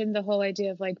mentioned the whole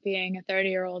idea of like being a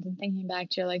 30-year-old and thinking back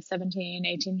to your like 17,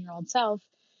 18-year-old self.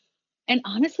 And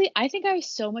honestly, I think I was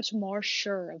so much more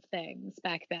sure of things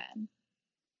back then.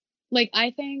 Like,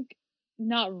 I think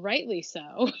not rightly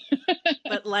so.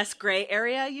 But less gray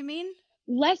area, you mean?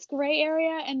 Less gray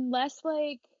area and less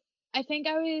like, I think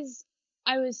I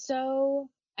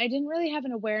didn't really have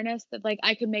an awareness that like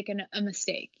I could make a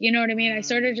mistake. You know what I mean? I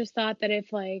sort of just thought that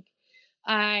if like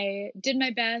I did my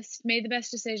best, made the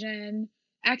best decision,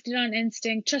 acted on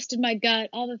instinct, trusted my gut,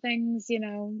 all the things,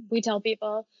 we tell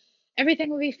people,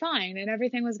 everything would be fine and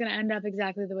everything was going to end up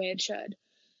exactly the way it should.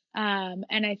 And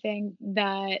I think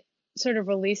that sort of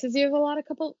releases you of a lot of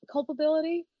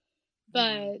culpability.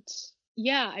 But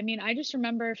yeah, I mean, I just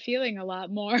remember feeling a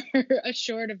lot more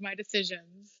assured of my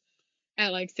decisions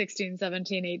at like 16,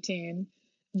 17, 18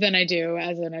 than I do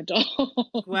as an adult.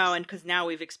 Well, and because now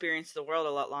we've experienced the world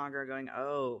a lot longer, going,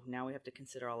 oh, now we have to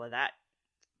consider all of that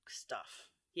stuff.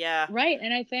 Yeah. Right.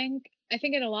 And I think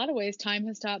in a lot of ways, time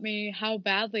has taught me how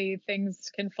badly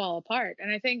things can fall apart.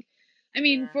 And I think,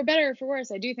 for better or for worse,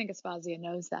 I do think Aspasia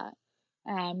knows that.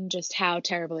 Just how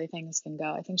terribly things can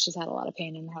go. I think she's had a lot of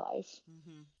pain in her life.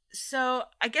 Mm-hmm. So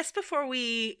I guess before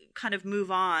we kind of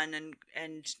move on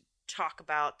and talk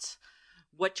about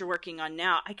what you're working on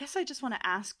now, I guess I just want to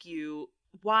ask you,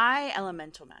 why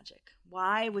elemental magic?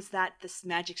 Why was that this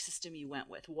magic system you went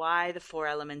with? Why the 4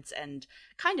 elements and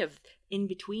kind of in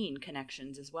between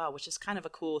connections as well, which is kind of a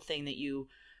cool thing that you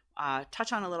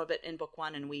touch on a little bit in book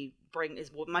 1, and we bring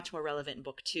is much more relevant in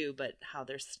book 2, but how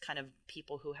there's kind of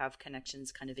people who have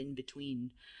connections kind of in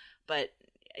between. But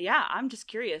yeah, I'm just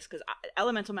curious because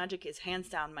elemental magic is hands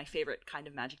down my favorite kind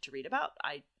of magic to read about.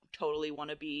 I totally want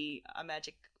to be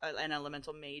an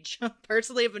elemental mage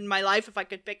personally in my life if I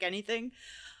could pick anything.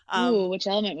 Ooh, which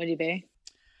element would you be?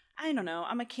 I don't know.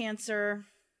 I'm a Cancer.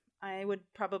 I would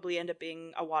probably end up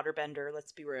being a waterbender,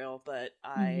 let's be real, but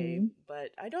I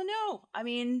don't know. I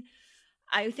mean,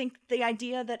 I think the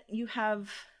idea that you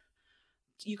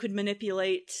could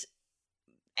manipulate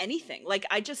anything. Like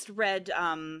I just read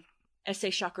S.A.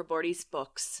 Chakraborty's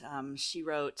books. She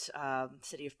wrote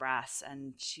City of Brass,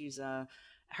 and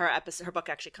her book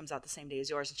actually comes out the same day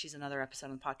as yours, and she's another episode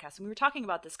on the podcast. And we were talking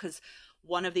about this because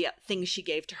one of the things she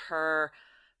gave to her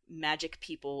magic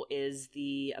people is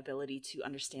the ability to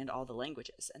understand all the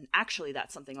languages. And actually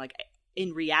that's something like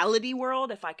in reality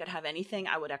world, if I could have anything,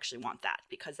 I would actually want that,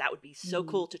 because that would be so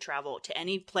cool to travel to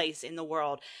any place in the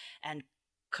world and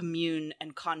commune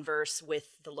and converse with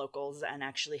the locals and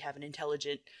actually have an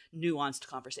intelligent, nuanced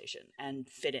conversation and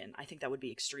fit in. I think that would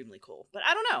be extremely cool. But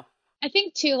I don't know. I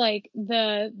think too, like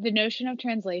the notion of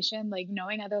translation, like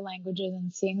knowing other languages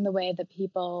and seeing the way that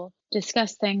people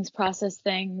discuss things, process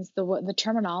things, the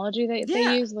terminology that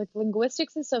they use, like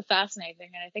linguistics is so fascinating,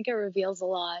 and I think it reveals a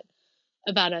lot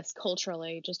about us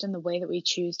culturally, just in the way that we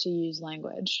choose to use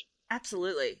language.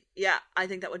 Absolutely. Yeah, I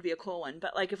think that would be a cool one.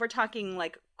 But like if we're talking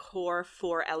like core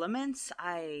 4 elements,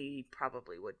 I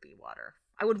probably would be water.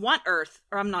 I would want earth,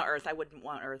 or I'm not earth. I wouldn't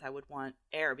want earth. I would want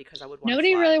air, because I would want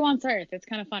Nobody really wants earth. It's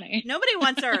kind of funny. Nobody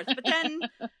wants earth. But then,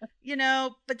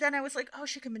 but then I was like, oh,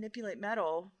 she can manipulate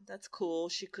metal. That's cool.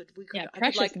 We could. Yeah,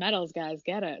 precious metals, guys,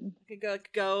 get it. I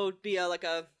could go be like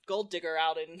a gold digger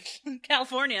out in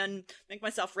California and make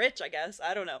myself rich, I guess.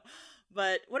 I don't know.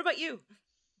 But what about you?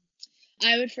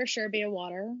 I would for sure be a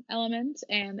water element,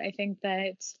 and I think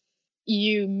that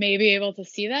you may be able to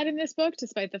see that in this book,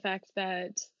 despite the fact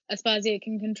that Aspasia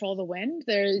can control the wind.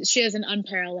 She has an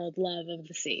unparalleled love of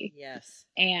the sea. Yes.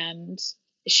 And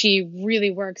she really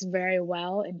works very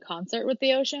well in concert with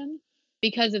the ocean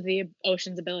because of the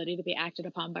ocean's ability to be acted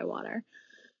upon by water.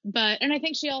 And I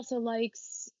think she also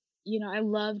likes, I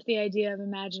loved the idea of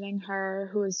imagining her,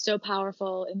 who is so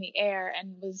powerful in the air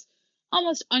and was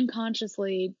almost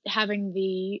unconsciously having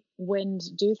the wind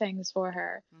do things for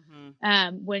her.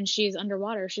 When she's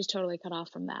underwater, she's totally cut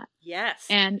off from that. Yes.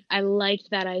 And I liked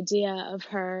that idea of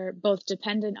her both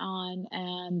dependent on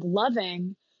and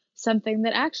loving something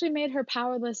that actually made her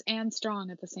powerless and strong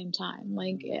at the same time.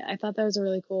 Like, I thought that was a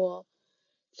really cool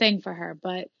thing for her.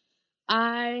 But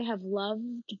I have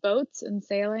loved boats and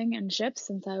sailing and ships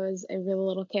since I was a really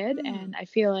little kid. And I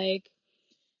feel like,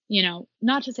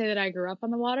 not to say that I grew up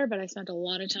on the water, but I spent a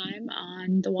lot of time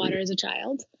on the water as a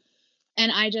child.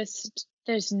 And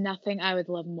there's nothing I would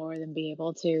love more than be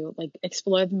able to like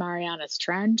explore the Marianas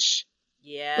Trench.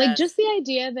 Yeah. Like just the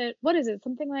idea that, what is it?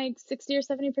 Something like 60 or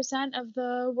 70% of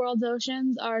the world's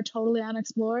oceans are totally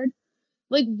unexplored.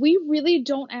 Like we really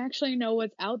don't actually know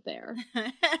what's out there.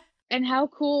 And how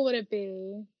cool would it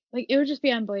be? Like it would just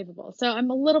be unbelievable. So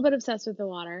I'm a little bit obsessed with the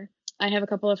water. I have a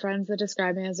couple of friends that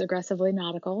describe me as aggressively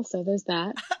nautical. So there's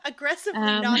that. Aggressively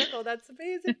nautical. That's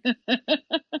amazing.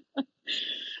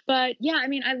 But yeah, I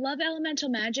mean, I love elemental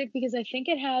magic because I think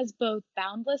it has both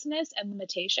boundlessness and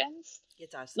limitations. It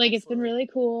does. Like, it's been really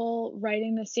cool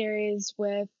writing the series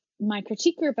with my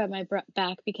critique group at my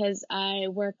back, because I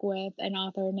work with an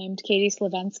author named Katie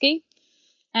Slavensky.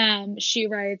 She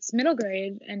writes middle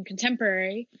grade and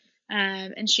contemporary,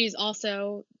 and she's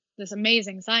also this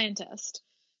amazing scientist.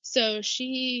 So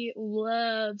she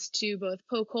loves to both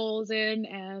poke holes in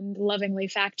and lovingly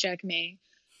fact check me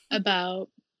about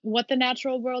what the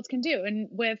natural world can do. And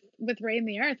with Rain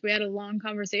the Earth, we had a long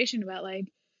conversation about like,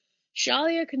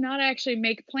 Shalia could not actually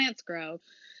make plants grow.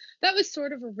 That was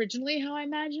sort of originally how I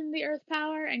imagined the earth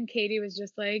power. And Katie was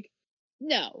just like,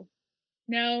 no.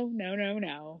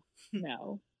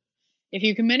 If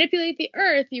you can manipulate the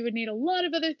earth, you would need a lot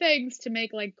of other things to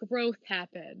make like growth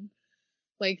happen.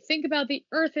 Like think about the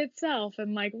earth itself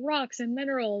and like rocks and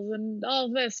minerals and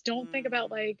all this. Don't think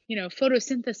about like,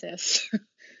 photosynthesis.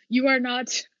 You are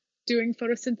not doing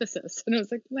photosynthesis. And I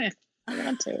was like, man, I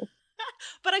want to.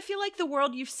 But I feel like the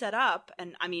world you've set up,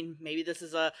 and I mean, maybe this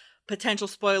is a potential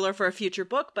spoiler for a future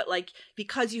book, but like,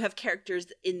 because you have characters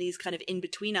in these kind of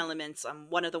in-between elements,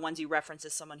 one of the ones you reference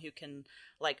is someone who can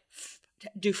like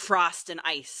do frost and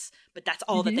ice, but that's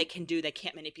all that they can do. They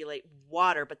can't manipulate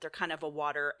water, but they're kind of a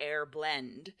water-air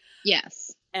blend.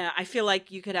 Yes. I feel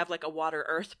like you could have like a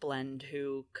water-earth blend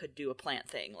who could do a plant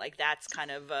thing. Like that's kind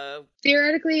of a...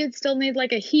 Theoretically, you'd still need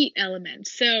like a heat element.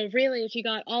 So really, if you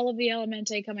got all of the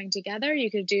elementae coming together, you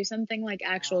could do something like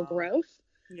actual growth.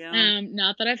 Yeah.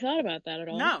 Not that I've thought about that at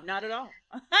all. No, not at all.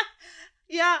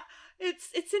 Yeah,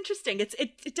 it's interesting.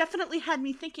 It definitely had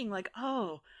me thinking like,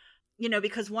 oh,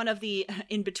 because one of the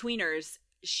in-betweeners,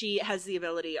 she has the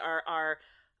ability, our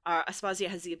Aspasia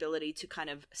has the ability to kind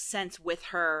of sense with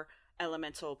her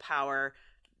elemental power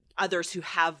others who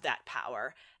have that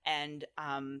power. And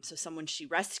so someone she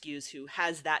rescues who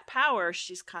has that power,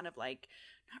 she's kind of like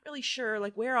not really sure,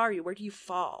 like, where are you? Where do you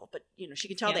fall? But, she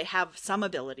can tell they have some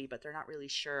ability, but they're not really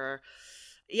sure.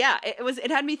 Yeah,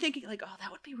 it had me thinking like, oh,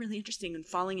 that would be really interesting, and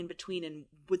falling in between. And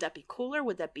would that be cooler?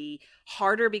 Would that be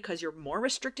harder because you're more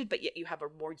restricted, but yet you have a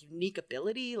more unique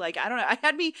ability? Like, I don't know.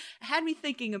 It had me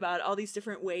thinking about all these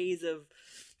different ways of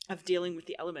of dealing with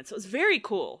the elements. So it was very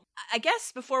cool. I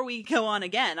guess before we go on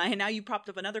again, now you popped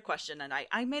up another question, and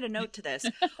I made a note to this.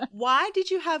 Why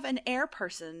did you have an air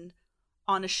person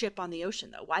on a ship on the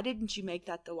ocean, though? Why didn't you make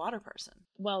that the water person?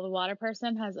 Well, the water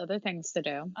person has other things to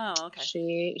do. Oh,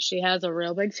 okay. She has a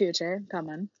real big future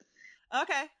coming.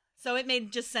 Okay. So it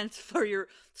made just sense for your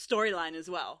storyline as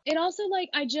well. It also, like,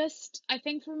 I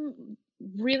think from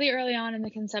really early on in the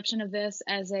conception of this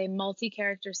as a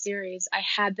multi-character series, I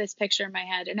had this picture in my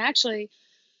head. And actually,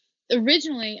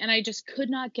 originally, and I just could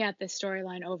not get this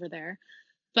storyline over there,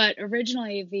 but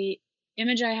originally the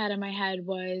image I had in my head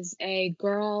was a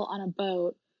girl on a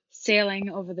boat sailing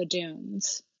over the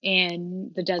dunes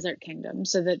in the Desert Kingdom,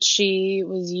 so that she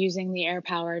was using the air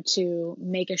power to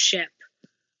make a ship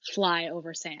fly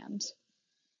over sand.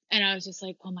 And I was just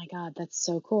like, oh my God, that's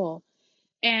so cool.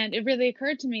 And it really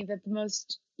occurred to me that the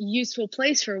most useful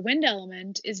place for a wind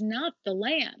element is not the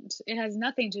land. It has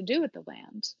nothing to do with the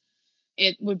land.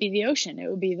 It would be the ocean. It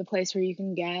would be the place where you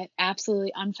can get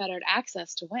absolutely unfettered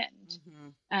access to wind,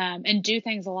 and do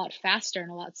things a lot faster and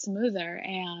a lot smoother.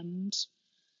 And,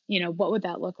 what would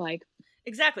that look like?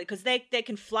 Exactly, because they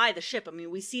can fly the ship. I mean,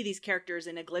 we see these characters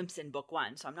in a glimpse in book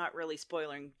 1, so I'm not really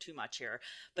spoiling too much here.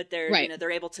 But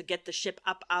they're able to get the ship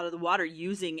up out of the water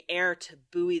using air to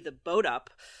buoy the boat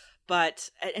up.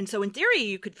 And so in theory,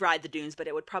 you could ride the dunes, but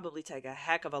it would probably take a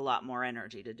heck of a lot more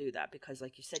energy to do that, because,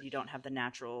 like you said, you don't have the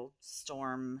natural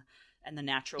storm and the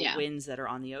natural winds that are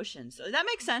on the ocean. So that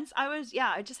makes sense.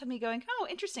 It just had me going, oh,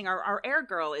 interesting. Our air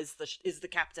girl is the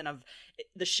captain of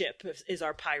the ship, is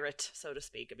our pirate, so to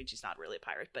speak. I mean, she's not really a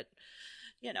pirate, but,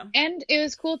 And it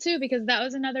was cool, too, because that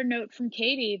was another note from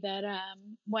Katie that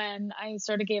when I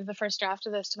sort of gave the first draft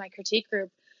of this to my critique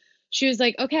group, she was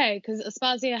like, okay, because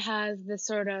Aspasia has this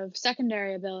sort of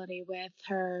secondary ability with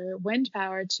her wind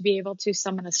power to be able to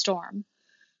summon a storm.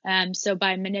 So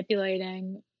by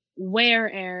manipulating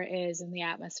where air is in the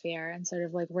atmosphere and sort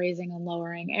of like raising and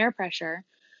lowering air pressure,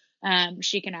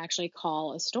 she can actually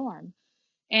call a storm.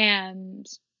 And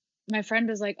my friend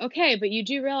was like, okay, but you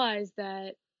do realize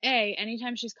that A,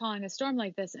 anytime she's calling a storm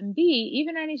like this, and B,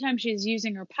 even anytime she's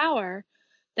using her power,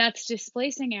 that's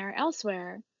displacing air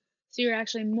elsewhere. So you're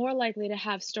actually more likely to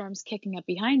have storms kicking up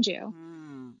behind you.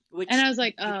 And I was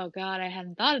like, oh God, I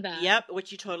hadn't thought of that. Yep,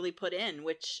 which you totally put in,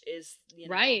 which is,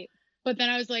 Right. But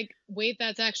then I was like, wait,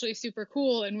 that's actually super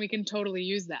cool, and we can totally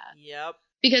use that. Yep.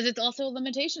 Because it's also a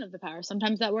limitation of the power.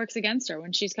 Sometimes that works against her.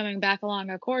 When she's coming back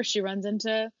along a course, she runs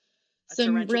into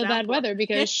some real bad weather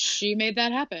because she made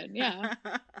that happen. Yeah.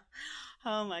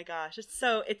 Oh my gosh. It's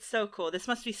so cool. This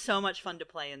must be so much fun to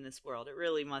play in this world. It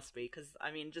really must be, because,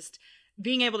 I mean, just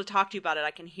being able to talk to you about it,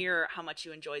 I can hear how much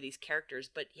you enjoy these characters.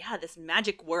 But yeah, this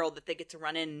magic world that they get to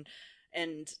run in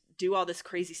and do all this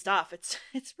crazy stuff. It's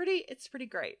pretty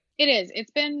great. It is.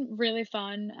 It's been really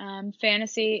fun.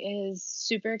 Fantasy is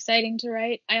super exciting to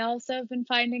write. I also have been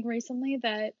finding recently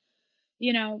that,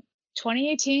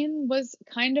 2018 was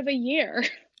kind of a year.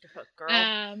 Girl,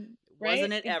 right?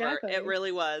 Wasn't it ever? Exactly. It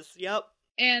really was. Yep.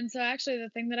 And so actually the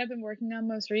thing that I've been working on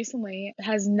most recently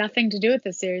has nothing to do with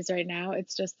this series right now.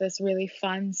 It's just this really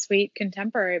fun, sweet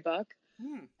contemporary book.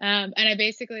 And I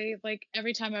basically, like,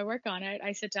 every time I work on it,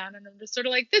 I sit down and I'm just sort of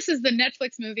like, this is the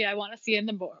Netflix movie I want to see in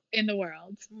the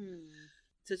world.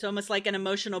 So it's almost like an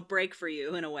emotional break for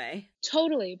you in a way.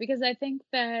 Totally, because I think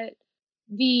that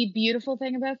the beautiful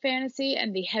thing about fantasy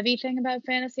and the heavy thing about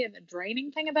fantasy and the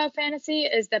draining thing about fantasy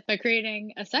is that by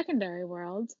creating a secondary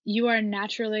world, you are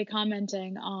naturally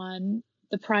commenting on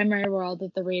the primary world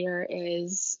that the reader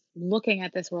is looking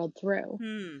at this world through.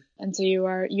 And so you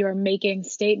are making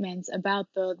statements about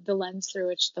the lens through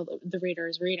which the reader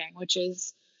is reading, which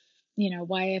is,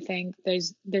 why I think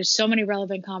there's so many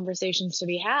relevant conversations to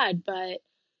be had. But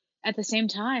at the same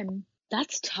time,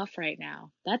 that's tough right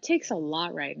now. That takes a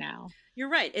lot right now. You're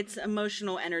right. It's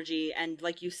emotional energy. And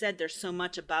like you said, there's so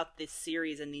much about this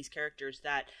series and these characters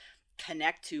that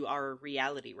connect to our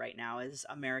reality right now as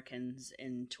Americans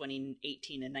in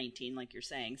 2018 and 19, like you're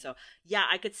saying. So yeah,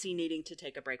 I could see needing to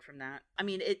take a break from that. I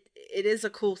mean, it is a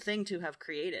cool thing to have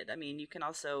created. I mean, you can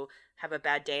also have a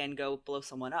bad day and go blow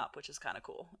someone up, which is kind of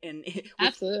cool. And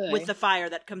absolutely, with the fire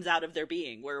that comes out of their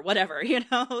being or whatever,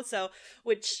 so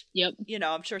which,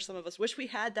 I'm sure some of us wish we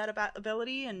had that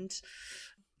ability, and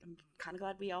I'm kind of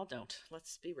glad we all don't.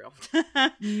 Let's be real.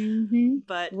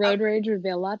 But road rage would be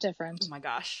a lot different. Oh my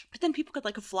gosh. But then people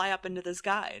could fly up into the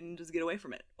sky and just get away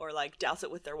from it, or douse it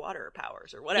with their water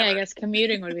powers or whatever. Yeah, I guess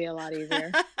commuting would be a lot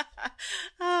easier.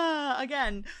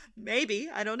 again, maybe,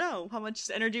 I don't know. How much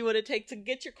energy would it take to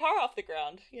get your car off the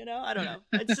ground? I don't know.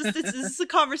 It's just, this is a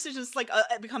conversation. It's like,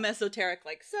 become esoteric.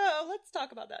 Like, so let's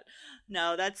talk about that.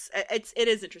 No, it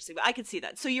is interesting, but I could see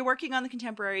that. So you're working on the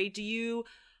contemporary. Do you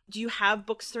have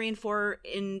books 3 and 4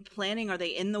 in planning? Are they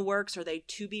in the works? Are they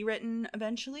to be written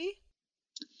eventually?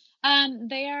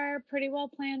 They are pretty well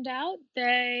planned out.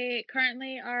 They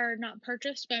currently are not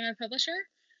purchased by my publisher.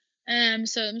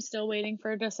 So I'm still waiting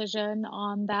for a decision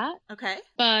on that. Okay.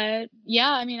 But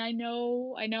yeah, I mean, I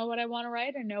know what I want to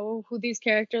write. I know who these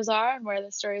characters are and where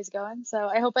the story is going. So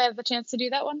I hope I have the chance to do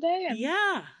that one day. And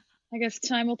yeah. I guess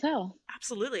time will tell.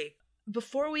 Absolutely.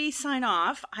 Before we sign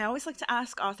off, I always like to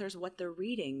ask authors what they're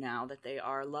reading now that they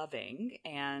are loving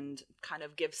and kind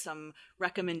of give some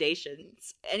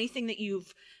recommendations. Anything that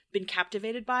you've been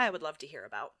captivated by, I would love to hear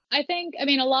about. I think, a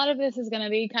lot of this is going to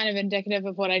be kind of indicative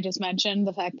of what I just mentioned,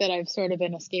 the fact that I've sort of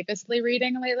been escapistly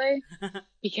reading lately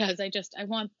because I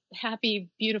want happy,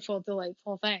 beautiful,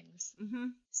 delightful things. Mm-hmm.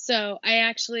 So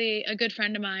a good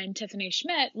friend of mine, Tiffany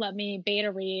Schmidt, let me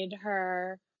beta read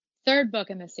her 3rd book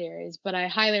in the series, but I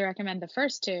highly recommend the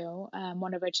first 2,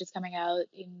 one of which is coming out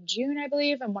in June, I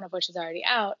believe, and one of which is already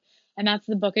out. And that's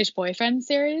the Bookish Boyfriend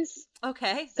series.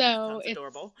 Okay. So it's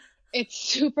adorable. It's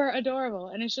super adorable.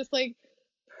 And it's just like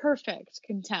perfect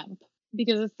contempt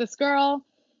because it's this girl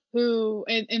who,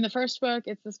 in the first book,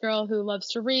 it's this girl who loves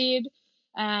to read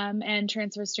and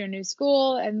transfers to a new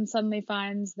school and suddenly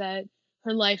finds that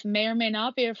her life may or may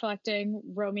not be reflecting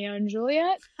Romeo and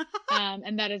Juliet.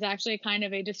 And that is actually kind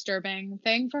of a disturbing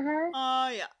thing for her. Oh,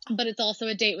 yeah. But it's also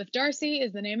A Date with Darcy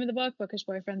is the name of the book. Bookish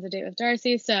Boyfriend's A Date with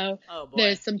Darcy. So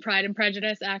there's some Pride and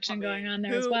Prejudice action going on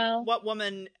there as well. What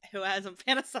woman who hasn't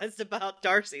fantasized about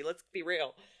Darcy? Let's be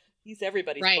real. He's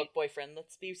everybody's book boyfriend.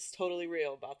 Let's be totally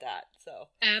real about that. So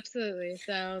absolutely.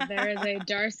 So there is a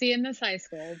Darcy in this high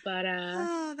school. But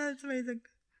oh, that's amazing.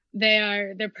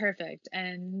 They're perfect.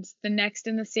 And the next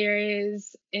in the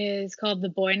series is called The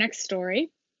Boy Next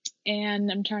Story. And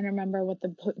I'm trying to remember what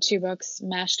the 2 books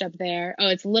mashed up there. Oh,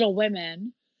 it's Little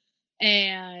Women.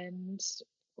 And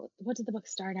what did the book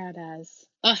start out as?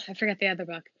 Oh, I forgot the other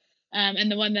book. And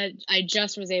the one that I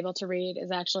just was able to read is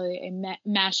actually a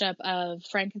mashup of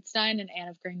Frankenstein and Anne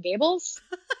of Green Gables.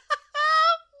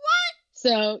 What?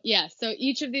 So, yeah. So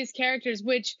each of these characters,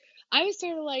 which I was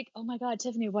sort of like, oh my God,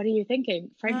 Tiffany, what are you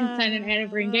thinking? Frankenstein and Anne of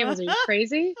Green Gables, are you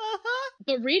crazy?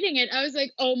 But reading it, I was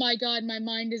like, oh my God, my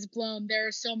mind is blown. There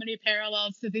are so many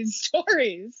parallels to these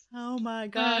stories. Oh my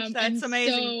gosh, that's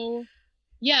amazing. So,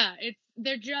 yeah,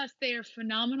 they are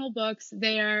phenomenal books.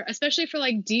 They are, especially for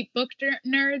like deep book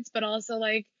nerds, but also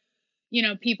like,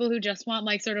 people who just want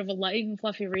like sort of a light and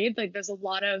fluffy read. Like there's a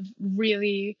lot of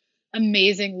really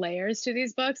amazing layers to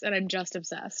these books, and I'm just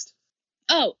obsessed.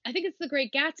 Oh, I think it's The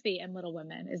Great Gatsby and Little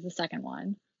Women is the second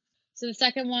one. So the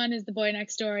second one is The Boy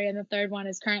Next Story, and the third one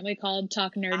is currently called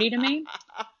Talk Nerdy to Me.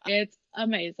 It's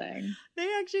amazing. They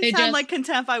actually sound like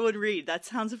contempt I would read. That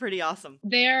sounds pretty awesome.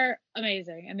 They're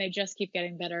amazing, and they just keep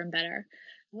getting better and better.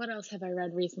 What else have I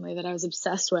read recently that I was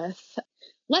obsessed with?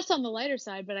 Less on the lighter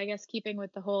side, but I guess keeping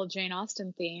with the whole Jane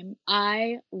Austen theme,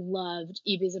 I loved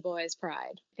E.B. Zeboy's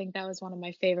Pride. I think that was one of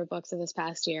my favorite books of this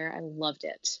past year. I loved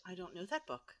it. I don't know that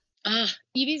book.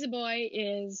 E.B. Zeboy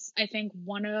is, I think,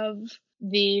 one of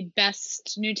the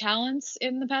best new talents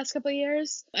in the past couple of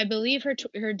years. I believe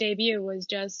her debut was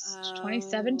just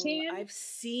 2017. I've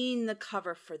seen the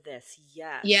cover for this,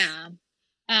 yes. Yeah.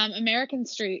 American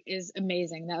Street is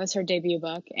amazing. That was her debut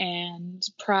book, and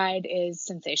Pride is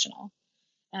sensational.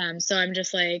 So I'm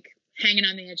just like hanging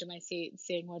on the edge of my seat,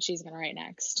 seeing what she's going to write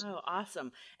next. Oh,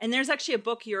 awesome. And there's actually a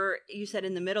book you said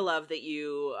in the middle of that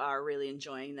you are really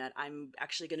enjoying that I'm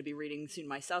actually going to be reading soon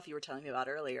myself. You were telling me about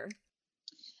earlier.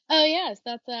 Oh, yes.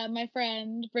 That's my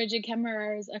friend Bridget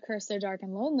Kemmerer's A Curse So Dark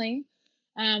and Lonely,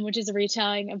 which is a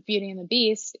retelling of Beauty and the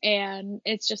Beast. And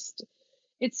it's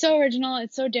so original.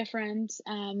 It's so different.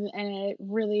 And it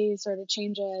really sort of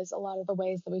changes a lot of the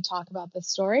ways that we talk about this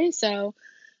story. So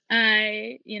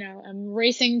I'm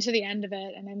racing to the end of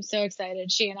it, and I'm so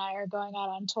excited. She and I are going out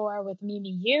on tour with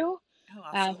Mimi Yu,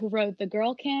 awesome. Who wrote The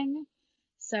Girl King.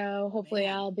 So hopefully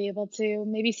I'll be able to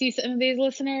maybe see some of these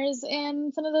listeners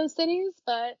in some of those cities.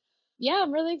 But yeah,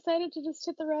 I'm really excited to just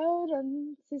hit the road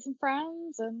and see some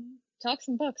friends and talk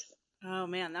some books. Oh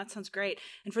man, that sounds great.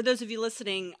 And for those of you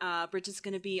listening, Bridget's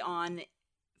going to be on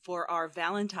for our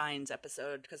Valentine's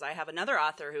episode, because I have another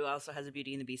author who also has a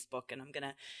Beauty and the Beast book, and I'm going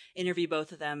to interview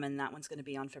both of them, and that one's going to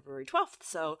be on February 12th.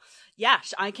 So yeah,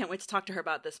 I can't wait to talk to her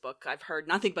about this book. I've heard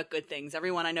nothing but good things.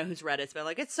 Everyone I know who's read it's been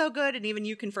like, it's so good, and even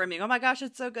you confirming, oh my gosh,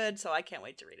 it's so good. So I can't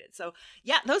wait to read it. So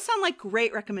yeah, those sound like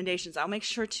great recommendations. I'll make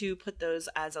sure to put those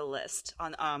as a list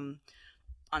on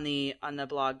the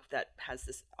blog that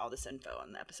has all this info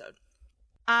on the episode.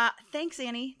 Thanks,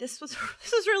 Annie. This was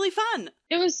really fun.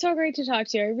 It was so great to talk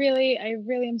to you. I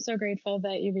really am so grateful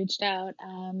that you reached out.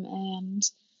 And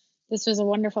this was a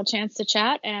wonderful chance to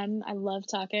chat. And I love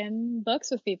talking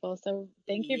books with people. So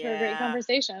thank you for a great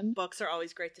conversation. Books are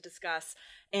always great to discuss.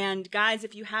 And guys,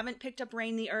 if you haven't picked up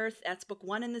Reign the Earth, that's book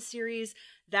 1 in the series.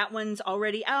 That one's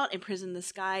already out. Imprison the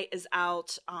Sky is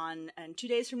out and 2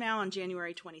 days from now on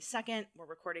January 22nd. We're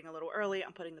recording a little early.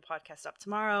 I'm putting the podcast up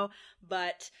tomorrow,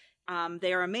 but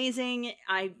they are amazing.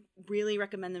 I really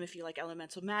recommend them if you like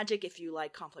elemental magic, if you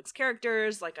like complex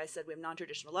characters. Like I said, we have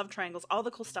non-traditional love triangles, all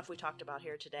the cool stuff we talked about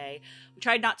here today. We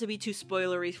tried not to be too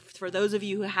spoilery for those of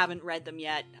you who haven't read them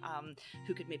yet,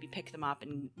 who could maybe pick them up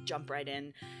and jump right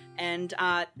in. And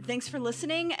thanks for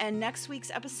listening. And next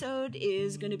week's episode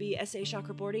is going to be S.A.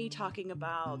 Chakraborty talking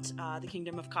about The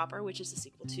Kingdom of Copper, which is the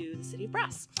sequel to The City of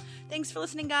Brass. Thanks for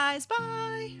listening, guys.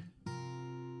 Bye!